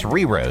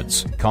Three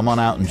Roads. Come on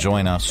out and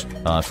join us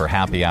for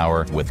happy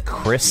hour with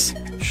Chris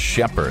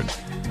Shepard.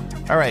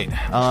 All right.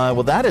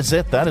 Well, that is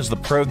it. That is the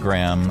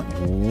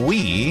program.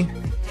 We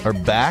are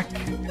back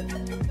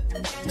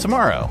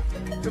tomorrow.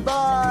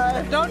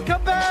 Goodbye. Don't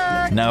come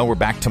back. No, we're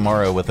back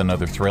tomorrow with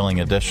another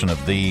thrilling edition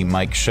of The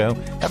Mike Show.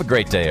 Have a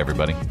great day,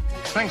 everybody.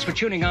 Thanks for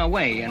tuning our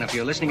way, and if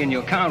you're listening in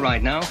your car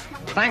right now,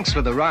 thanks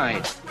for the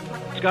ride.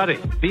 Scotty,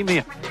 beat me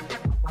up.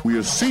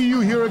 We'll see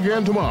you here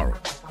again tomorrow.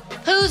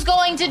 Who's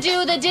going to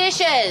do the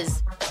dishes?